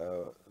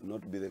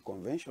not be the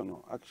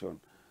conventional action.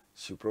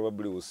 She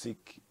probably will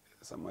seek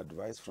some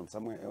advice from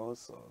somewhere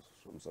else or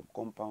from some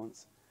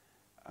compounds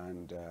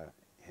and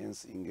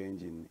hence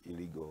engage in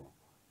illegal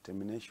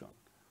termination.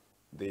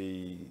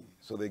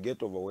 So they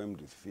get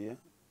overwhelmed with fear.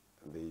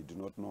 They do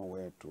not know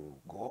where to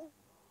go,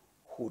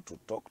 who to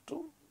talk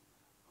to,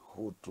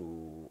 who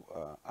to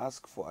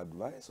ask for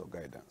advice or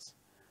guidance.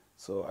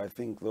 So I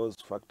think those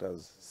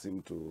factors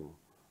seem to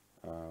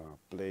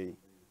play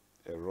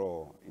a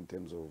role in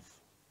terms of,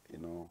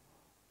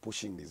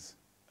 pushing these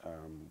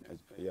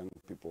young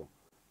people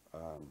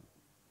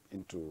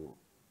into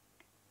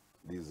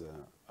these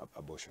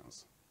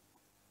abortions.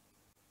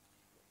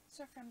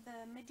 So from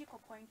the medical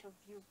point of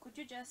view, could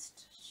you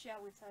just share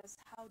with us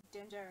how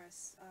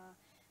dangerous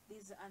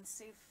these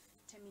unsafe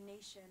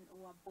termination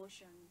or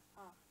abortion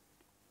are?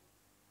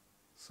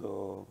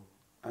 So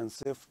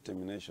unsafe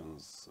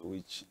terminations,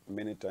 which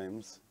many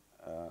times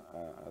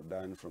are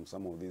done from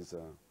some of these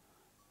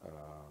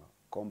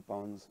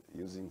compounds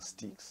using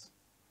sticks,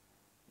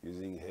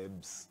 using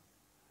herbs,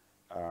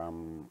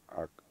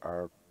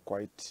 are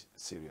quite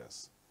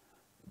serious.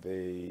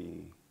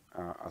 They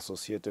are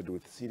associated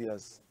with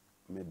serious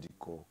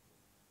medical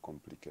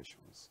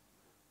complications.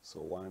 So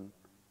one,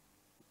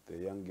 the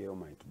young girl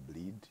might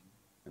bleed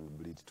and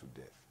bleed to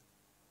death.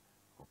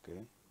 Okay?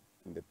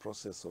 In the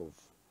process of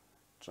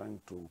trying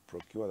to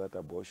procure that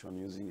abortion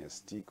using a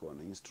stick or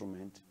an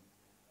instrument,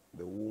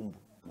 the womb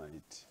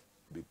might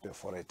be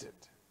perforated.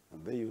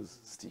 And they use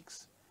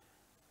sticks.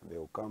 They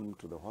will come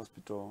to the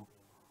hospital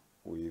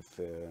with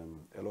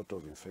a lot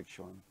of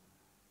infection,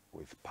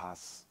 with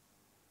pus,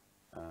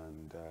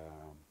 and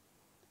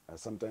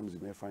sometimes you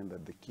may find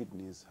that the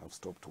kidneys have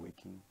stopped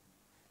working,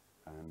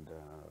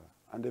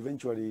 and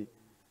eventually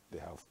they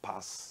have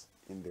pus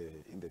in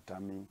the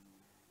tummy,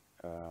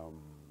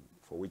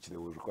 for which they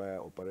will require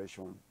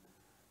operation,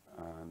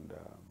 and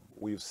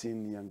we've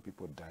seen young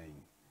people dying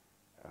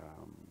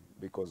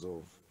because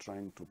of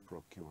trying to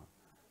procure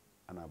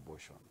an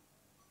abortion.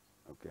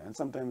 Okay, and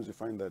sometimes we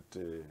find that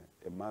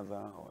a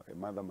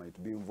mother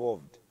might be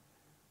involved.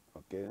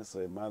 Okay,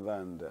 so a mother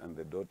and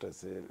the daughter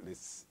say,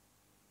 let's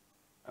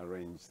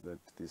arrange that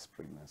this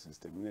pregnancy is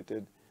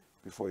terminated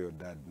before your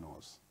dad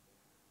knows,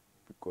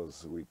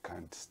 because we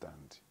can't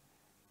stand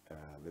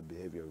the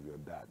behavior of your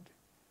dad.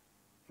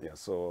 Yeah,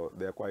 so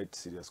there are quite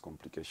serious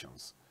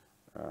complications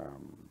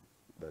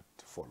that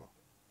follow,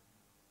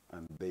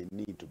 and they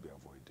need to be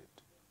avoided.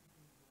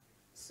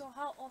 So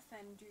how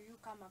often do you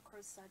come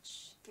across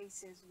such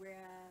cases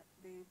where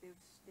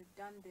they've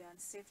done the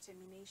unsafe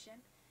termination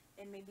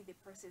and maybe the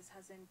process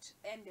hasn't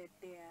ended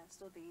there,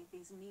 so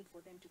there's need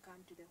for them to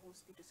come to the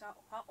hospital? So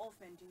how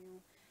often do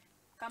you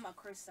come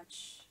across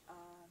such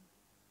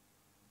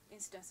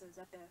instances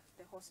at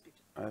the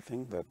hospital? I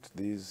think that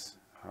these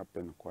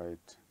happen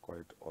quite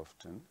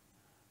often,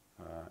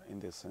 in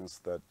the sense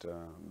that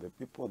the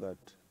people that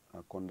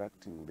are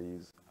conducting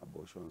these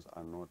abortions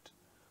are not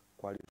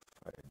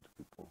qualified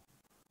people.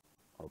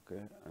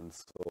 Okay, and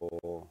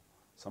so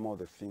some of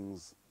the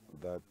things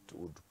that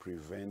would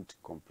prevent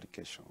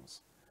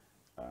complications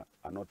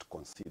are not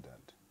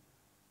considered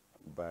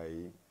by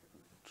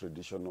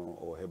traditional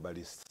or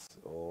herbalists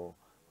or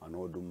an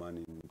old man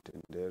in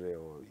Tendere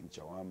or in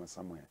Chawama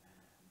somewhere.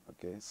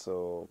 Okay,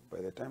 so by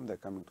the time they're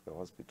coming to the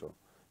hospital,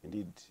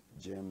 indeed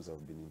germs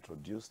have been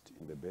introduced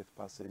in the birth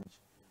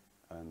passage,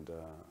 and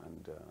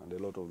a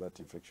lot of that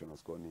infection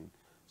has gone in.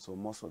 So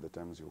most of the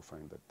times you'll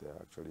find that they're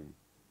actually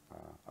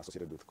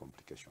associated with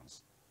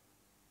complications.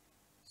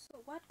 So So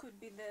what could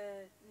be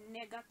the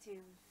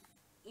negative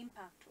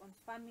impact on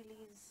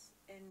families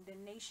and the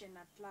nation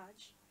at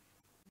large,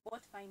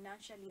 both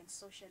financially and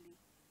socially,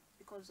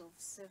 because of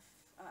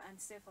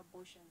unsafe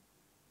abortion?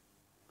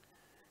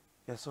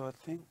 Yeah, so I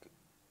think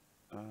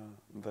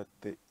that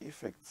the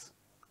effects,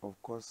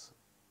 of course,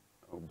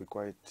 will be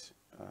quite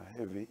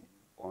heavy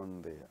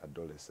on the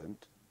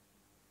adolescent,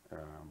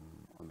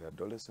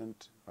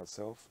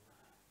 herself,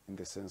 in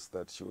the sense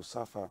that she will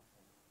suffer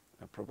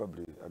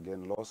probably,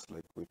 again, loss,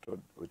 like we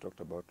talked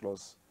about,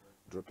 loss,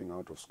 dropping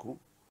out of school.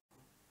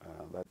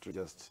 That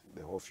just,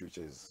 the whole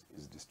future is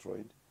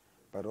destroyed.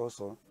 But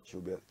also, she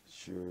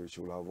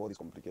will have all these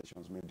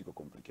complications, medical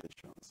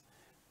complications,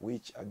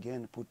 which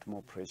again put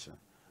more pressure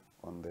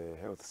on the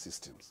health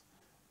systems.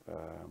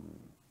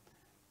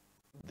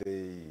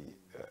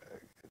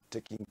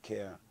 Taking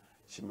care,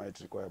 she might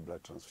require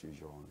blood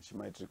transfusion, she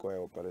might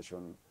require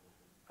operation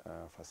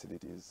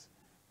facilities,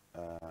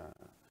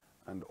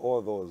 and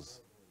all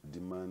those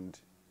demand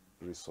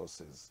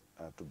resources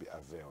to be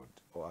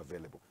availed or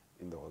available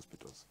in the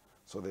hospitals.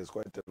 So there's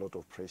quite a lot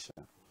of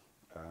pressure,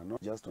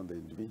 not just on the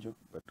individual,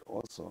 but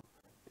also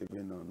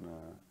even on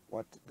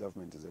what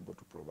government is able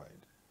to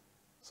provide.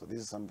 So this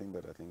is something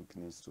that I think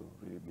needs to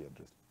really be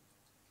addressed.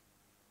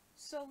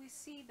 So we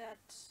see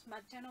that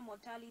maternal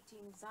mortality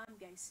in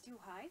Zambia is still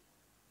high.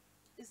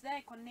 Is there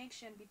a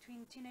connection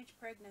between teenage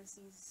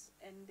pregnancies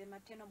and the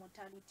maternal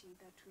mortality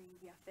that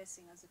we are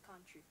facing as a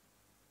country?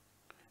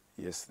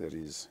 Yes, there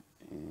is.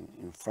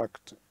 In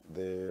fact,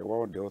 the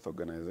World Health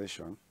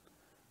Organization,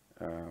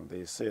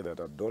 they say that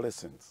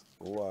adolescents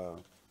who are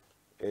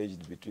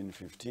aged between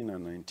 15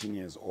 and 19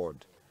 years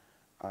old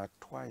are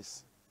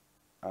twice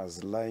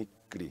as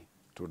likely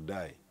to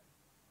die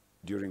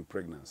during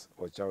pregnancy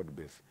or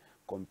childbirth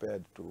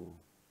compared to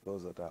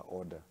those that are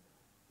older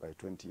by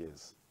 20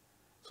 years.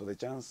 So the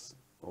chance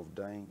of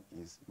dying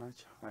is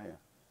much higher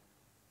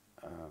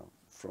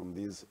from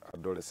these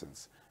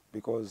adolescents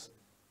because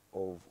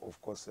of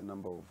course, a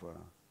number of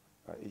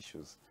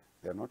issues.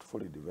 They are not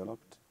fully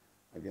developed,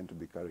 again, to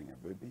be carrying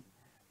a baby,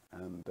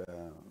 and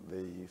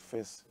they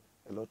face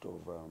a lot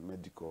of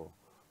medical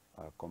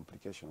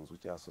complications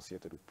which are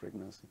associated with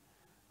pregnancy,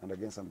 and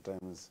again,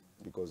 sometimes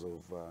because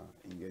of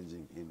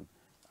engaging in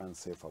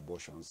unsafe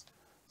abortions.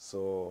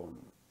 So,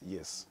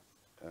 yes,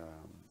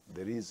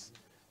 there is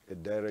a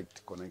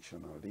direct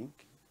connection or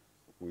link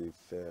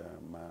with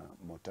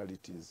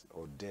mortalities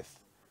or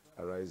death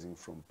arising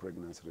from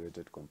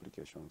pregnancy-related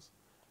complications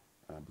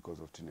because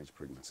of teenage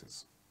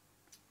pregnancies.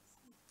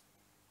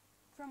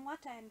 From what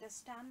I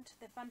understand,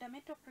 the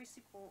fundamental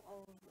principle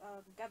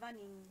of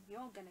governing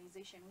your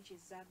organization, which is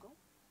ZAGO,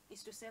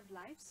 is to save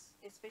lives,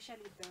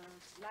 especially the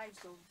lives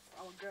of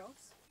our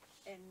girls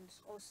and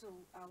also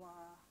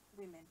our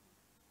women.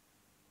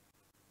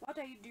 What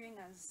are you doing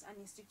as an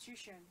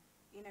institution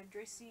in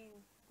addressing,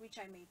 which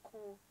I may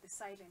call, the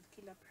silent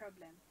killer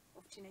problem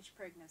of teenage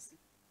pregnancy?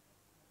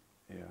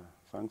 Yeah,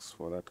 thanks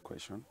for that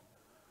question.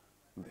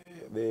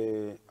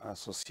 The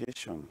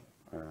association,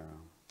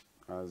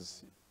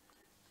 as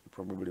you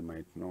probably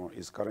might know,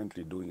 is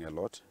currently doing a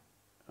lot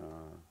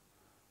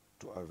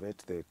to avert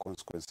the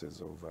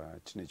consequences of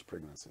teenage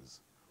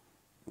pregnancies.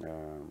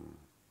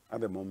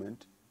 At the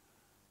moment,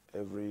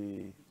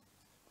 every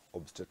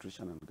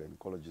obstetrician and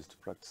gynecologist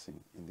practicing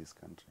in this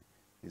country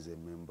is a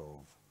member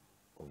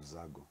of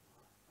ZAGO,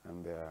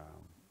 and they are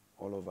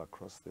all over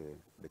across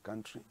the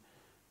country,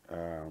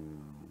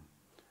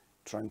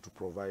 trying to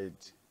provide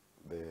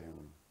the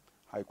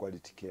high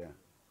quality care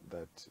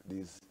that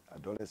these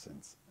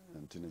adolescents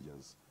and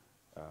teenagers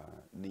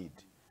need.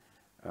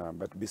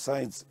 But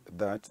besides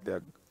that,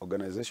 the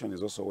organization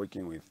is also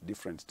working with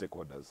different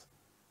stakeholders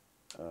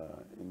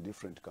in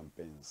different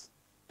campaigns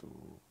to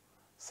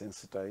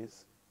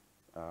sensitize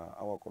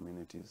our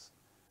communities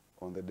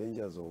on the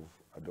dangers of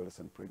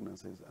adolescent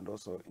pregnancies and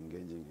also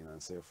engaging in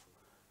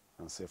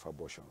unsafe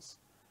abortions.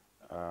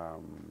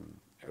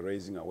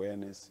 Raising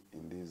awareness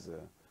in these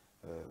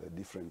the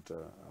different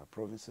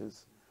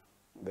provinces.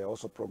 There are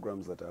also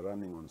programs that are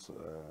running on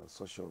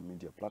social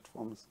media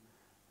platforms,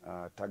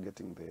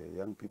 targeting the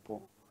young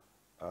people.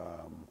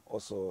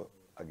 Also,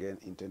 again,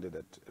 intended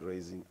at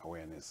raising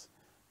awareness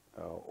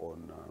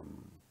on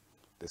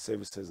the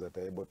services that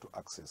are able to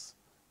access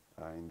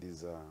in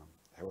these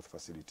health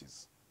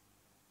facilities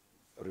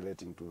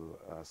relating to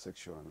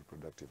sexual and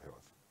reproductive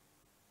health.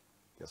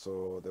 Yeah,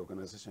 so the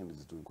organization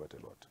is doing quite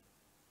a lot.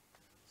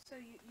 So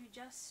you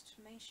just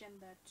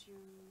mentioned that you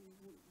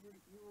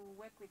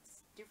work with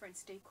different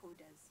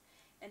stakeholders,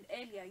 and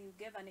earlier you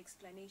gave an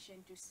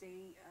explanation to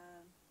say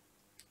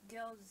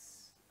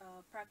girls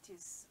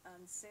practice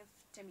safe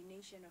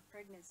termination of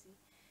pregnancy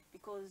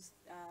because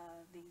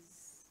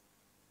there's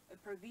a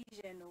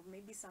provision of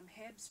maybe some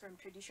herbs from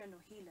traditional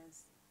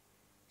healers.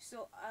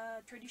 So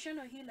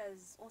traditional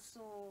healers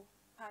also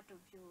part of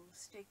your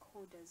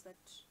stakeholders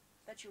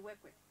that you work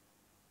with?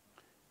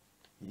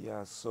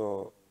 Yeah,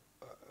 so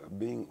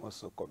being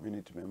also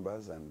community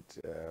members and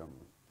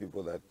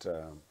people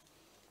that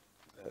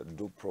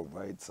do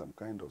provide some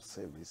kind of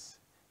service,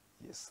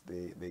 yes,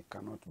 they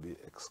cannot be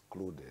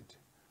excluded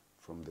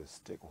from the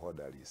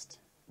stakeholder list.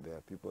 There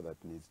are people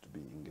that need to be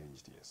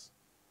engaged, yes.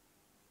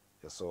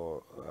 Yeah,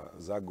 so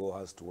ZAGO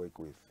has to work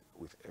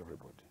with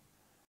everybody,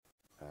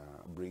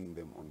 bringing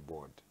them on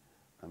board.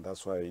 And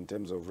that's why in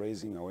terms of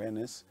raising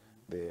awareness,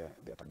 they are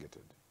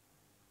targeted.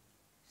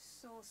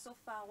 So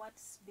far,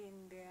 what's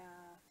been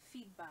their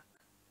feedback?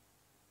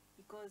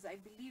 Because I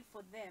believe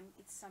for them,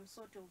 it's some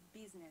sort of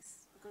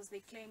business, because they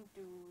claim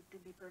to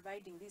be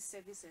providing these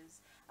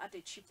services at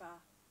a cheaper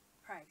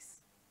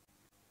price.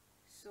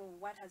 So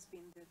what has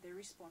been the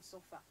response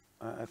so far?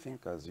 I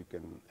think, as you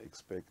can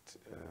expect,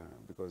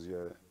 because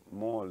you're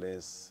more or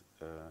less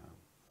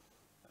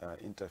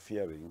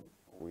interfering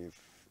with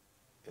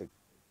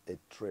a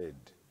trade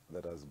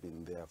that has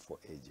been there for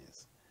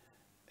ages.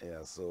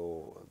 Yeah,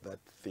 so that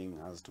thing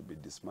has to be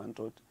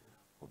dismantled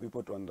for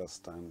people to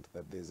understand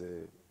that there's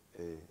a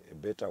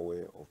better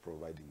way of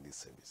providing this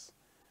service.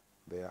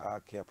 There are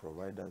care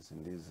providers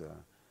in these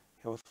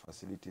health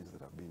facilities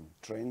that have been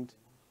trained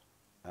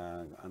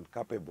and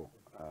capable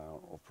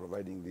of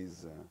providing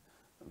these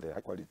the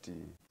high quality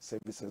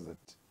services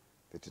that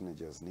the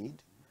teenagers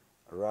need,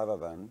 rather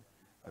than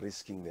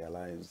risking their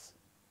lives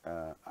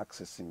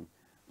accessing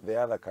the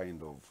other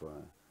kind of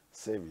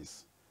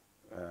service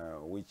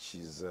which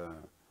is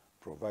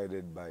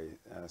provided by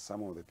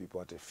some of the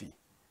people at a fee.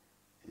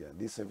 Yeah,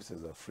 these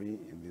services are free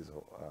in these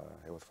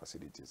health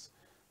facilities.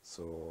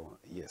 So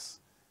yes,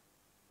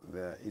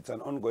 it's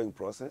an ongoing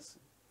process,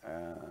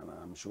 and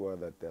I'm sure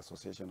that the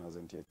association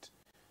hasn't yet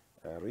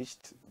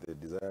reached the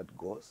desired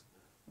goals,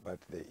 but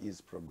there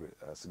is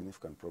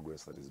significant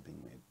progress that is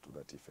being made to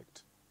that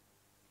effect.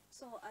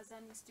 So as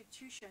an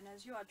institution,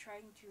 as you are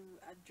trying to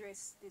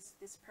address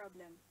this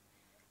problem,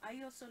 are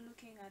you also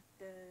looking at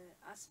the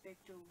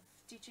aspect of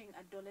teaching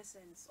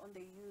adolescents on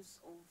the use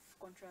of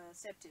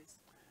contraceptives?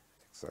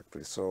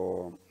 Exactly.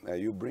 So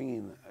you bring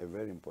in a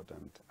very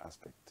important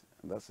aspect,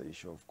 and that's the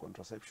issue of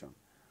contraception,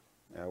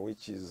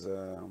 which is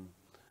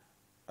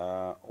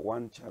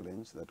one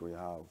challenge that we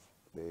have,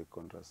 the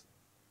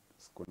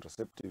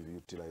contraceptive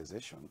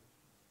utilization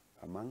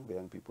among the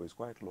young people is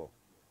quite low,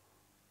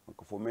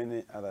 for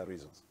many other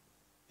reasons.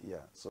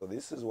 Yeah, so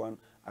this is one,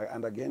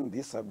 and again,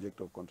 this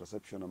subject of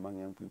contraception among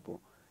young people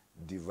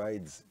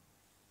divides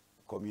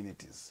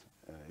communities,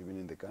 even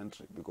in the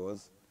country,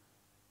 because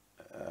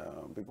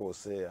people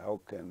say, how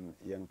can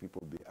young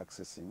people be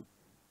accessing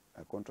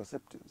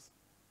contraceptives?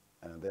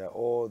 And there are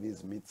all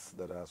these myths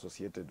that are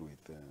associated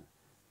with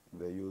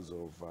the use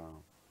of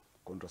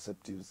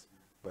contraceptives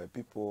by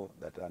people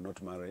that are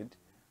not married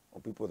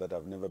or people that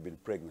have never been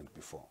pregnant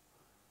before.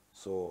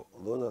 So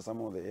those are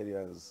some of the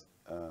areas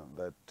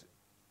that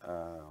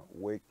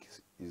work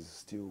is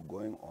still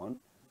going on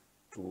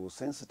to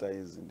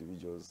sensitize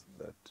individuals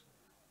that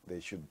they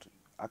should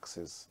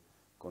access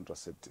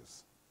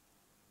contraceptives,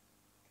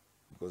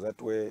 because that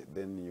way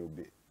then you'll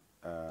be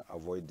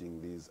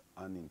avoiding these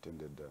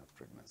unintended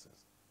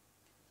pregnancies.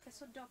 Okay,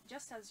 so Doc,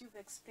 just as you've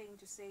explained,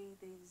 to say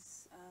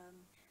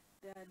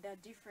there are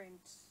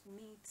different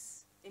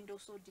myths and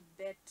also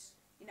debate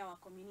in our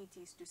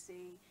communities to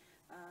say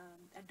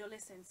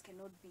adolescents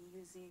cannot be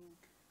using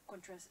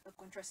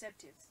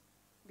contraceptives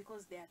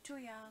because they are too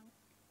young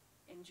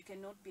and you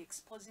cannot be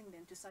exposing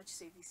them to such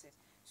services.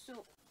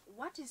 So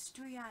what is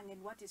too young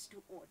and what is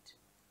too old?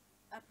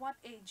 At what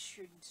age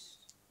should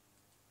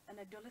an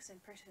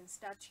adolescent person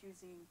start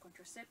using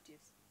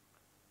contraceptives?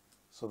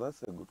 So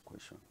that's a good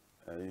question.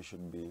 You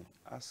should be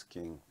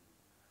asking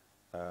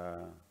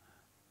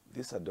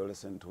this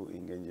adolescent who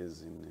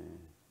engages in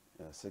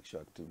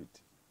sexual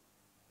activity,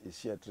 is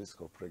she at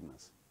risk of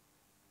pregnancy?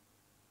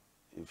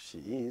 If she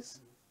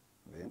is,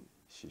 then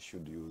she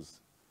should use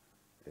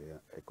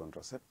a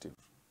contraceptive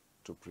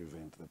to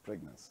prevent the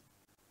pregnancy.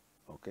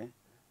 Okay?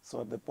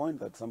 So at the point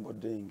that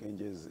somebody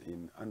engages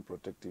in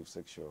unprotected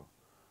sexual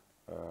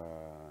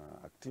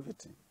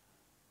activity,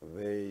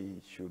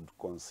 they should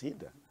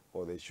consider,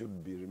 or they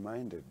should be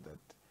reminded that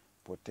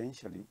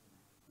potentially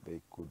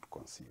they could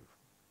conceive.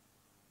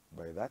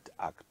 By that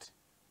act,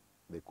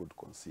 they could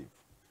conceive.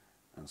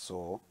 And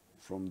so,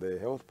 from the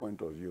health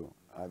point of view,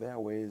 are there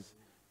ways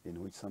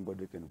in which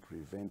somebody can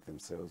prevent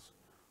themselves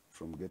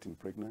from getting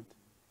pregnant?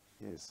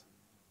 Yes.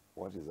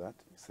 What is that?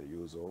 It's the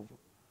use of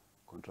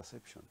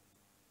contraception.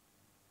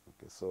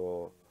 Okay,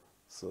 so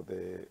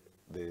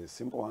the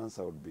simple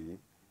answer would be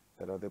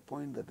that at the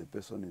point that the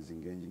person is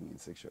engaging in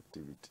sexual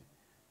activity,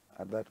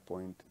 at that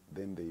point,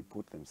 then they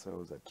put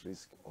themselves at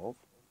risk of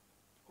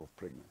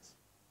pregnancy.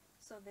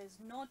 So there's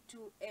not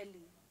too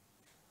early.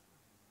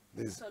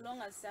 So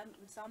long as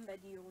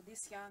somebody or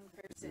this young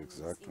person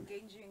is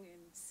engaging in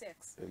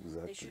sex,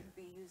 they should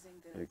be using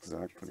the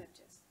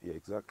contraceptives. Yeah,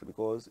 exactly.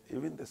 Because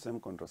even the same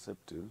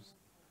contraceptives,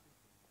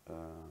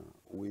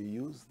 we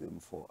use them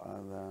for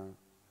other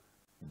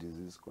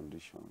disease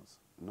conditions,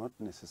 not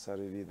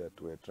necessarily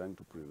that we're trying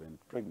to prevent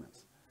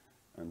pregnancy.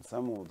 And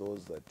some of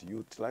those that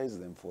utilize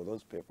them for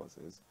those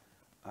purposes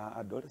are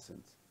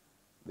adolescents,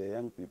 they're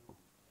young people.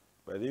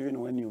 But even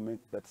when you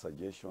make that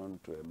suggestion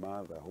to a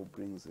mother who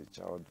brings a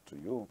child to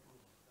you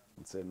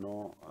and say,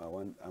 no,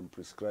 I'm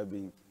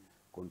prescribing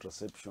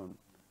contraception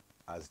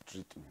as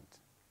treatment,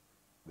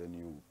 then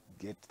you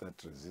get that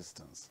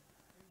resistance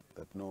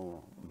that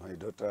no, my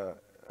daughter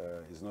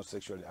is not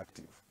sexually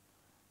active.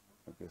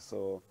 Okay,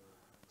 so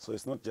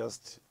it's not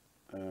just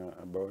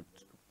about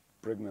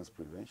pregnancy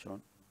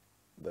prevention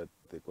that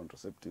the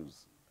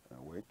contraceptives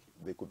work.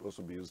 They could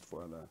also be used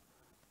for other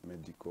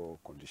medical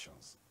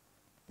conditions.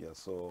 Yeah,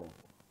 so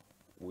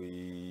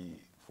we,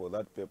 for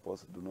that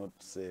purpose, do not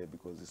say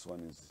because this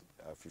one is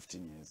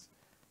 15 years,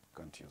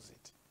 can't use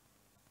it.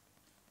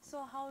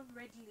 So how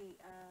readily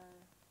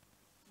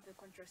are the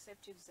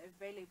contraceptives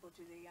available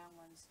to the young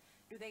ones?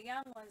 Do the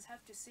young ones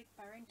have to seek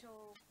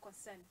parental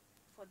consent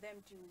for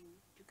them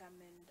to come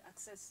and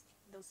access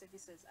those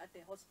services at the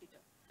hospital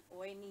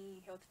or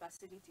any health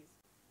facilities?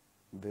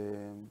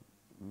 The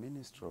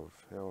Ministry of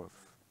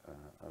Health,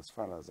 as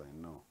far as I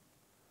know,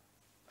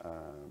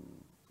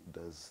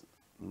 does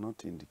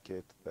not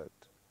indicate that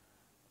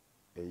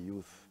a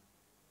youth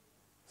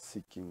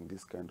seeking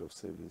this kind of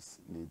service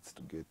needs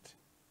to get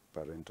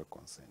parental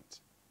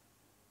consent.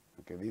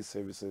 Okay, these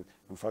services,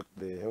 in fact,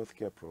 the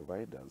healthcare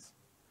providers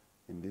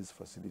in these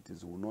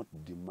facilities will not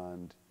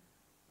demand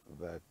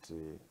that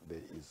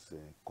there is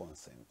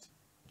consent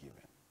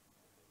given.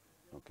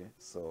 Okay,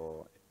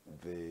 so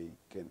they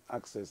can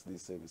access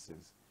these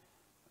services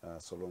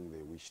so long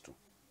they wish to.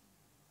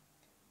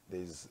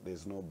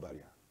 There's no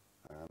barrier.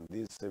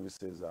 These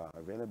services are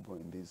available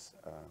in these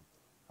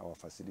our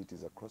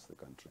facilities across the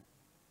country.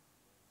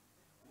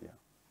 Yeah.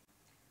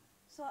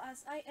 So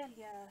as I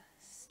earlier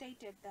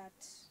stated that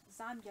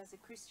Zambia is a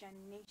Christian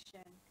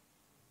nation,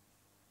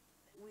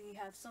 we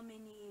have so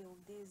many of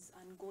these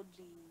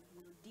ungodly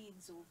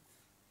deeds of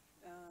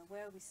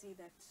where we see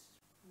that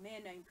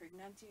men are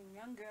impregnating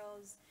young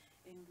girls,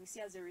 and we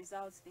see as a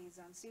result there's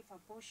unsafe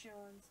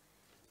abortions.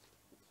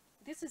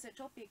 This is a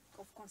topic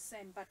of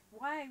concern, but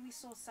why are we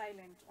so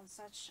silent on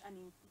such an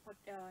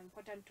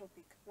important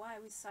topic? Why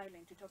are we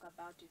silent to talk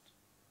about it?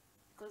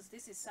 Because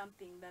this is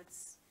something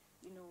that's,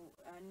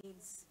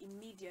 needs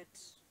immediate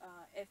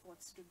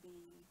efforts to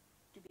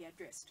be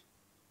addressed.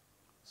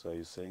 So are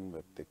you saying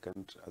that the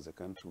country, as a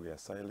country, we are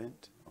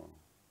silent? Or?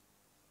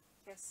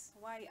 Yes.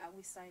 Why are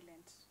we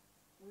silent?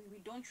 We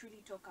don't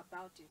really talk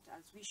about it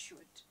as we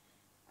should.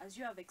 As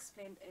you have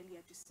explained earlier,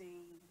 to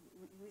say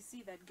we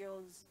see that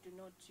girls do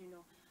not,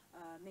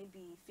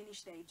 maybe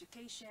finish their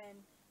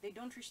education. They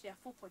don't reach their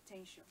full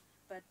potential.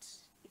 But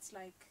it's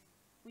like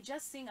we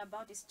just sing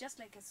about it. It's just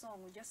like a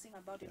song. We just sing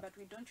about it, but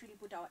we don't really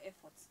put our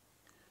efforts.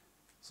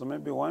 So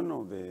maybe one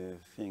of the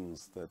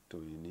things that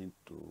we need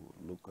to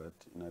look at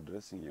in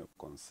addressing your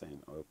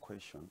concern or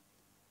question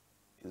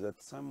is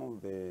that some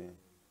of the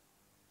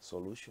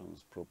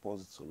solutions,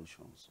 proposed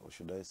solutions, or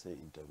should I say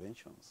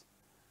interventions,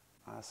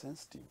 are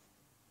sensitive.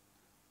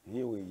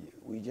 Here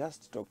we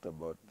just talked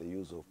about the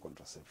use of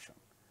contraception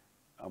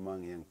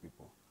among young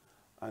people.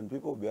 And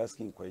people will be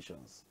asking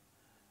questions.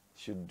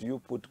 Should you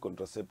put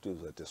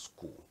contraceptives at a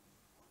school,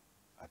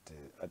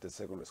 at a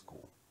secondary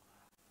school?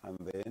 And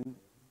then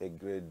a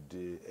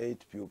grade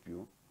 8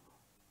 pupil,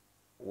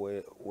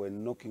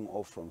 when knocking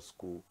off from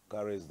school,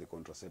 carries the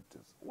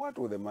contraceptives. What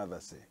will the mother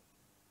say?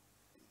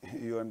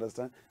 You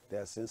understand? They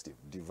are sensitive,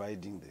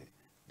 dividing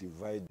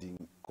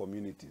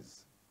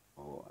communities,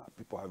 or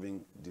people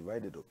having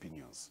divided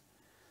opinions.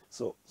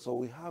 So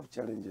we have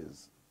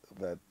challenges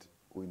that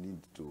we need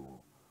to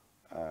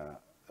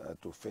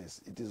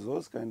face. It is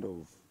those kind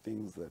of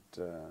things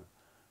that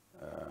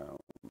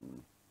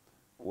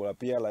will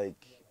appear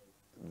like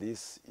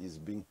this is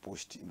being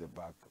pushed in the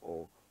back,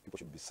 or people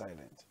should be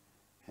silent.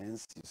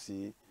 Hence, you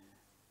see,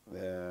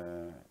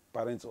 the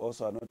parents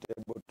also are not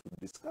able to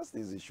discuss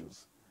these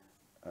issues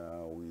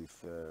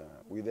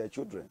with their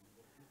children.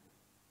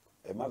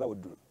 A mother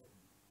would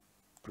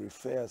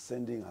prefer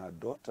sending her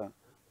daughter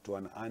to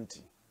an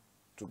auntie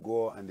to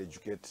go and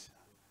educate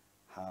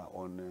her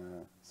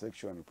on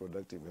sexual and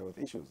reproductive health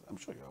issues. I'm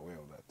sure you're aware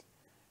of that.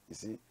 You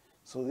see,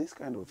 so these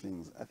kind of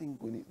things, I think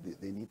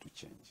they need to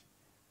change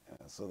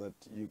so that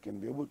you can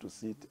be able to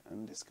sit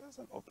and discuss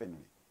and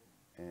openly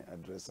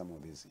address some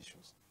of these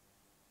issues.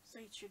 So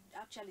it should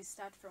actually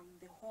start from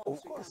the homes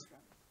Of course, we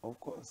come from. of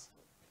course.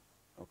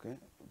 Okay,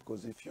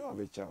 because if you have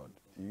a child,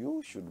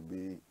 you should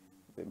be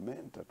the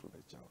mentor to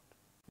the child.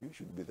 You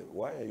should be the.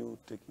 Why are you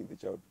taking the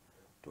child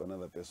to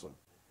another person?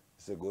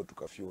 Say go to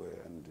cafe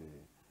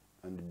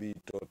and be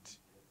taught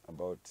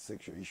about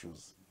sexual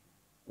issues.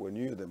 When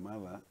you're the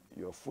mother,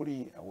 you're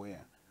fully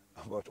aware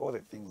about all the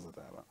things that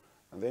are around,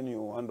 and then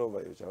you hand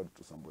over your child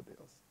to somebody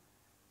else.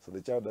 So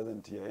the child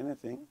doesn't hear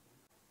anything,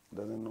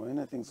 doesn't know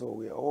anything. So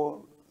we are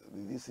all,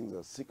 these things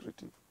are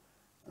secretive,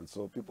 and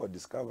so people are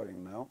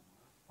discovering now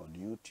on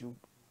YouTube,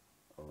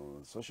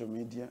 on social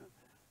media,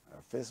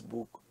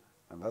 Facebook,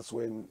 and that's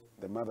when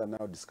the mother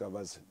now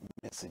discovers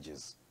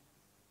messages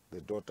the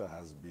daughter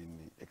has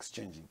been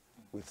exchanging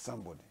with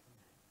somebody.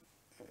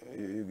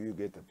 You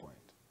get the point.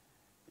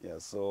 Yeah,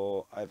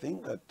 so I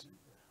think that,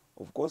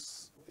 of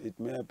course, it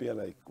may appear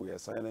like we are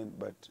silent,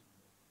 but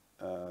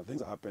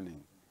things are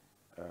happening.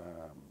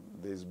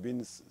 There's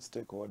been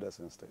stakeholder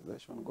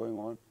sensitization going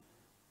on.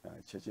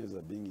 Churches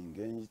are being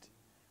engaged.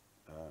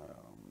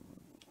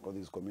 all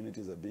these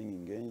communities are being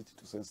engaged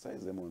to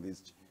sensitize them on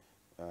these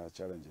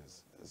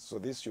challenges. So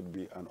this should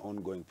be an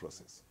ongoing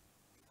process.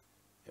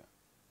 Yeah.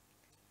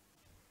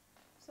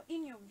 So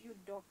in your view,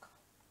 Doc,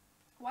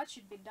 what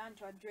should be done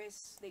to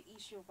address the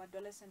issue of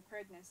adolescent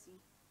pregnancy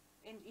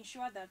and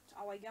ensure that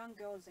our young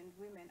girls and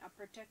women are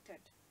protected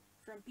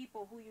from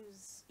people who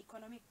use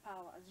economic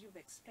power, as you've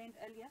explained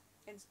earlier,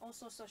 and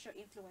also social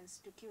influence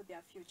to kill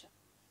their future?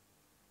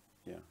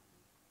 Yeah.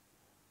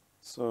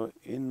 So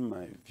in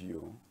my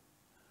view,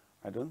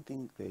 I don't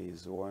think there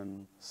is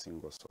one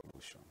single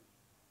solution,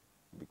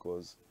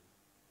 because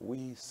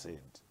we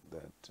said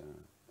that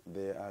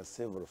there are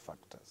several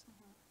factors,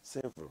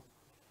 several.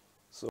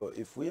 So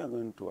if we are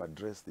going to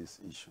address this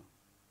issue,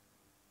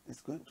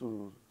 it's going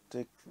to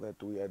take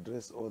that we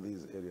address all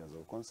these areas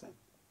of concern,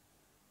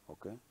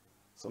 okay?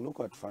 So look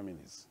at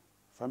families.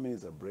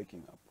 Families are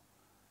breaking up.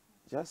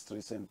 Just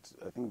recent,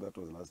 I think that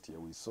was last year,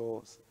 we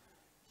saw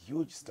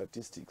huge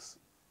statistics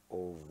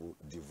of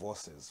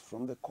divorces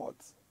from the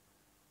courts,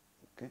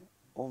 okay?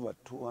 Over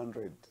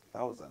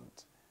 200,000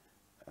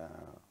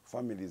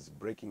 families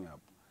breaking up.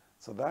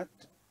 So that,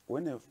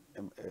 when a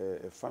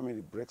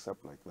family breaks up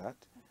like that,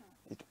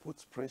 it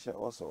puts pressure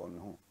also on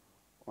who?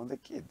 On the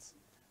kids,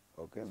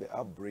 okay? The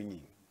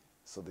upbringing.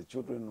 So the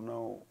children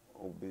now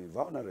will be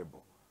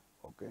vulnerable,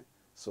 okay?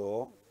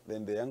 So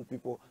then the young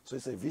people, so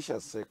it's a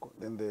vicious cycle.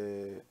 Then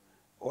the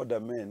older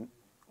men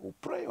will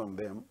prey on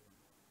them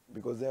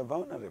because they are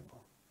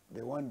vulnerable.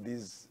 They want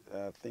these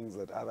things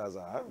that others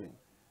are having.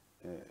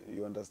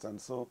 You understand?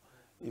 So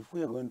if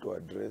we are going to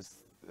address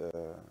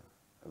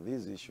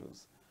these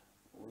issues,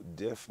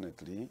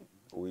 definitely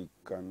we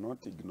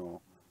cannot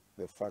ignore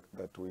the fact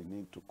that we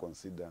need to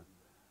consider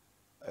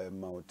a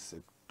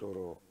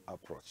multi-sectoral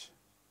approach,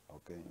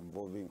 okay,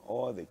 involving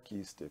all the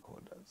key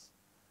stakeholders,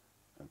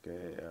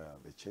 okay,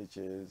 the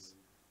churches,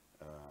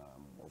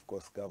 of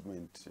course,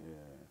 government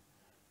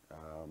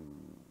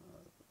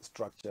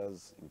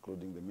structures,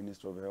 including the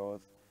Ministry of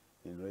Health,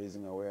 in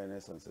raising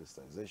awareness and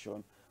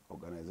sensitization,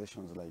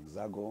 organizations like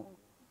ZAGO,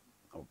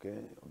 okay,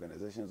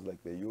 organizations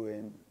like the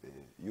UN,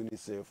 the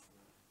UNICEF,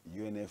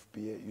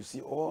 UNFPA. You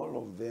see, all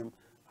of them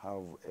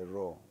have a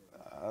role.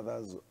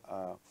 Others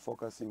are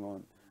focusing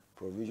on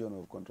provision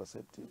of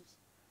contraceptives.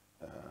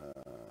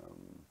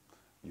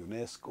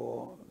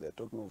 UNESCO, they're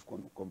talking of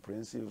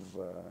comprehensive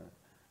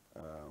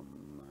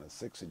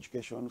sex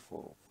education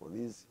for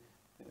these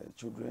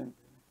children.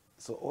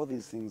 So all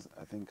these things,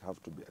 I think,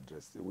 have to be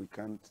addressed. We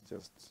can't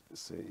just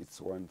say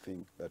it's one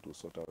thing that will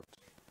sort out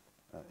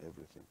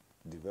everything.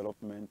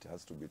 Development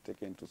has to be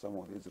taken to some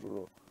of these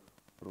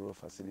rural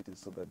facilities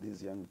so that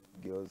these young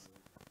girls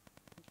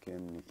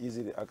can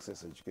easily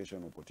access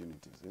education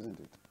opportunities, isn't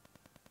it?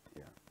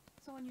 Yeah.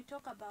 So when you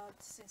talk about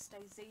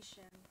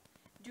sensitization,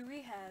 do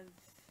we have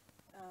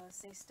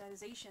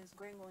sensitizations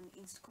going on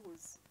in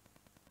schools?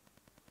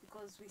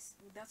 Because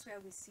that's where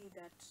we see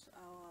that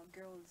our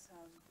girls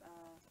have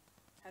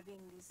having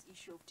this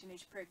issue of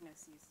teenage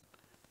pregnancies.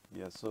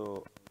 Yeah,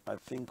 so I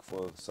think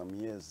for some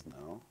years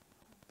now,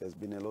 there's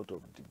been a lot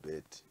of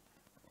debate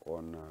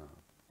on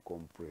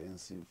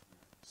comprehensive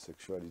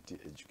sexuality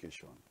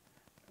education,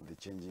 the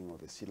changing of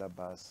the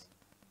syllabus.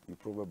 You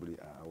probably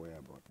are aware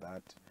about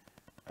that,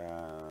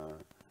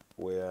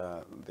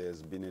 where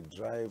there's been a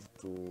drive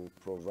to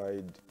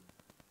provide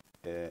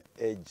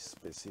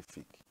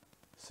age-specific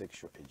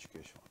sexual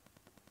education,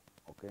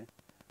 okay?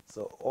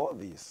 So all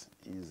this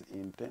is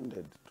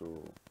intended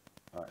to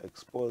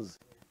expose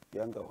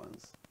younger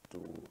ones to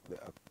the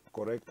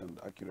correct and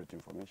accurate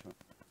information,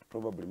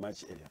 probably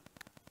much earlier,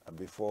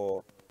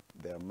 before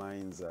their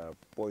minds are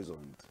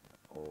poisoned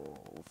or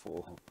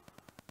for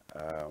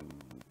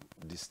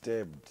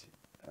disturbed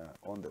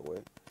on the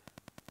way.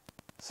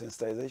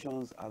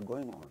 Sensitizations are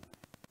going on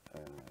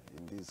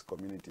in these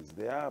communities.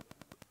 There are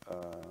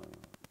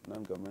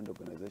non-government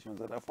organizations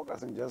that are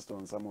focusing just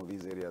on some of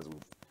these areas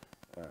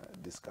we've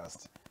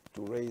discussed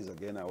to raise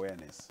again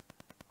awareness,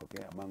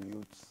 okay, among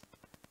youths.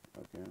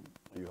 Okay,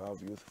 you have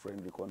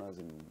youth-friendly corners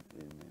in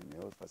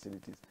health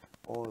facilities.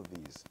 All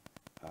these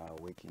are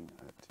working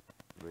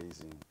at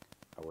raising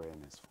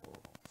awareness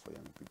for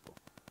young people.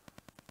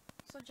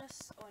 So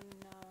just on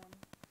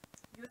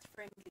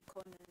youth-friendly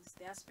corners,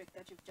 the aspect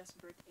that you've just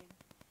brought in,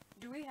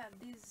 do we have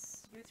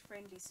these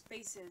youth-friendly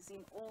spaces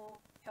in all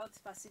health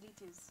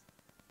facilities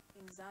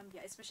in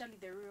Zambia, especially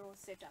the rural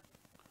setup?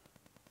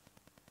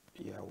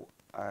 Yeah,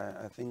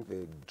 I think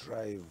the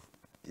drive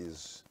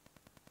is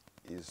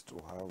to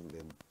have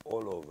them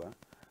all over,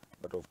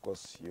 but of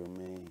course you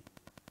may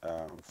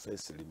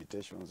face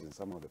limitations in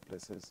some of the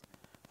places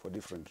for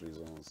different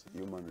reasons,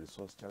 human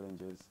resource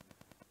challenges.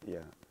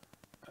 Yeah,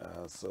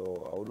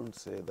 so I wouldn't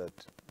say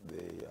that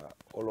they are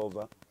all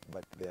over,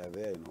 but they are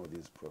there in all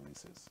these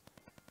provinces.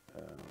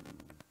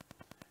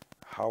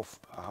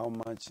 How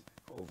much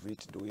of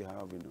it do we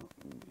have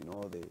in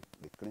all the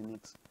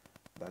clinics?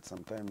 That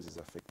sometimes is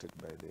affected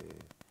by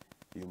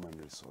the human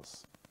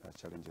resource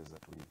challenges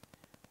that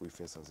we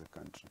face as a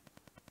country.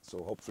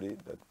 So hopefully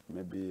that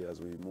maybe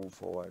as we move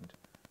forward,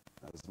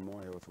 as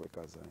more health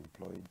workers are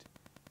employed,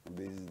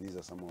 these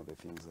are some of the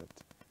things that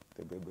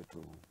they'll be able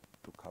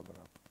to cover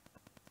up.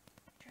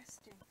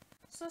 Interesting.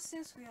 So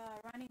since we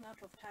are running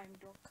out of time,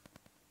 Doc,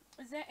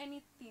 is there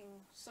anything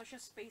social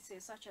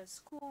spaces such as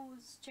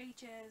schools,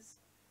 churches,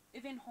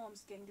 even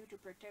homes can do to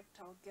protect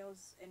our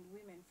girls and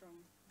women from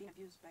being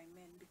abused by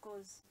men?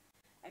 Because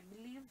I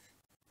believe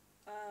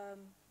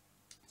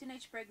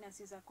teenage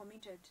pregnancies are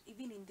committed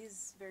even in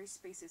these very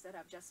spaces that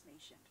I've just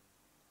mentioned.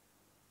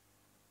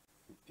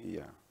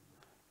 Yeah.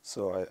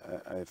 So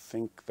I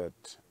think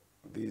that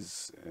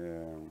these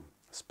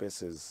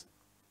spaces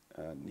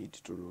need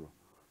to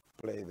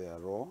play their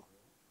role.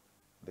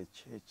 The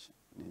church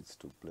needs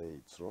to play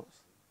its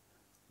roles.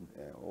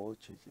 All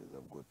churches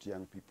have got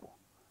young people,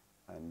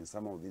 and in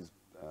some of these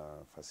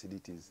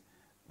facilities,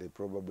 they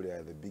probably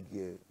are the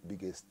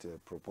biggest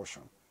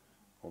proportion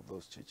of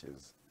those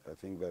churches. I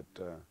think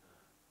that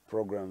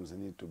programs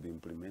need to be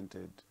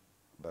implemented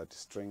that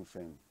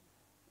strengthen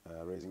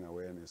raising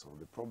awareness of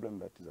the problem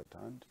that is at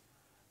hand.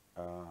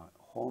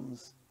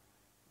 Homes,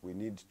 we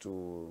need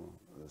to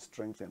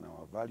strengthen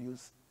our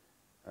values,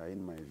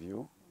 in my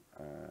view.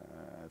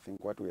 I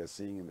think what we are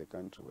seeing in the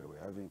country, where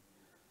we're having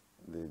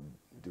the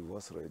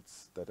divorce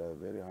rates that are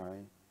very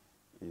high,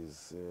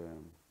 is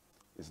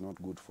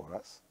not good for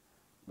us,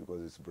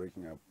 because it's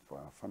breaking up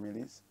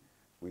families.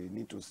 We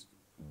need to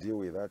deal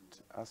with that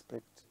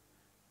aspect.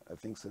 I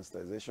think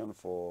sensitization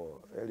for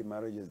early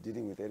marriages,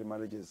 dealing with early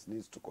marriages,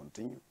 needs to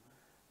continue,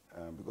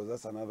 because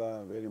that's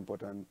another very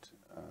important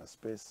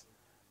space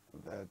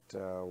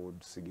that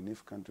would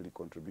significantly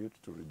contribute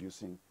to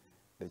reducing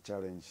the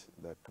challenge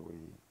that we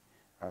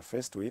are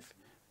faced with,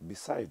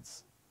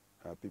 besides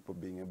people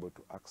being able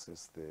to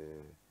access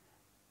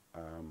the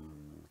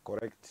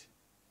correct,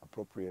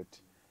 appropriate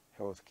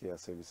healthcare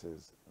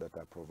services that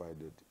are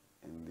provided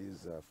in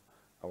these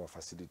our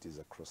facilities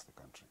across the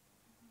country.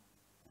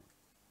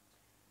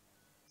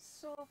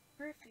 So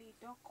briefly,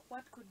 Doc,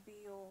 what could be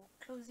your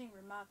closing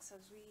remarks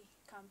as we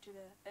come to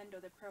the end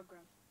of the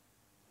program?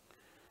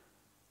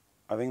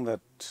 I think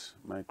that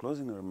my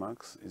closing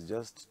remarks is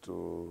just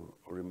to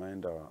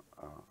remind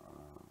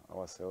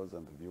ourselves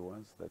and the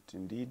viewers that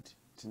indeed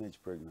teenage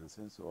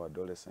pregnancies or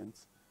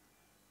adolescents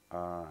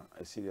are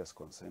a serious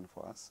concern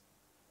for us.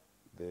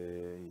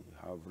 They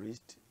have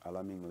reached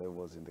alarming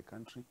levels in the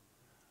country,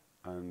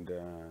 and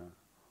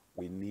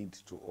we need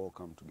to all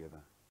come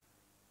together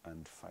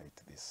and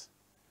fight this,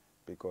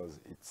 because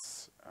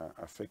it's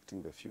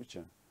affecting the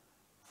future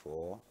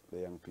for the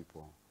young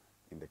people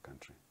in the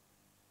country.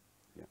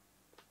 Yeah.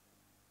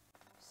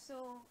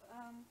 So,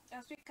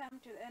 as we come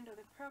to the end of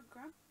the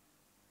program,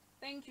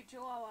 thank you to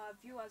all our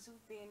viewers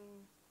who've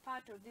been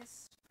part of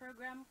this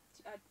program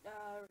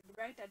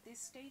right at this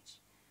stage.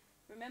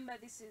 Remember,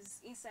 this is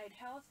Inside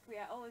Health. We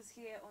are always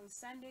here on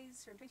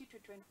Sundays from 20 to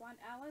 21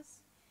 hours.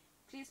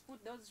 Please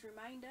put those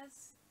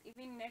reminders.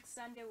 Even next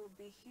Sunday we'll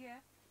be here.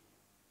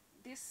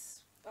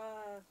 This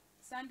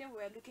Sunday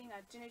we're looking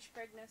at teenage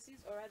pregnancies,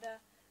 or rather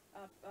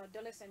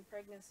adolescent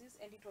pregnancies,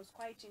 and it was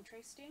quite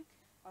interesting.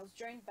 I was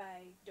joined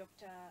by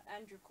Dr.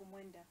 Andrew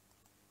Kumwenda.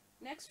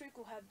 Next week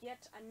we'll have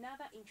yet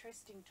another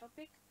interesting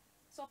topic,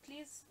 so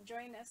please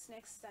join us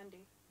next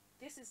Sunday.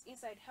 This is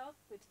Inside Health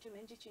with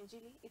Tumenji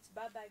Chinjili. It's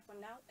bye-bye for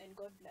now, and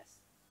God bless.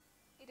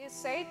 It is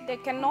said there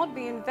cannot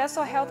be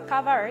universal health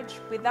coverage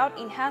without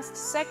enhanced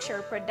sexual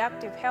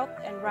reproductive health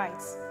and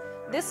rights.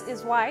 This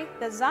is why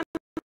the Zambian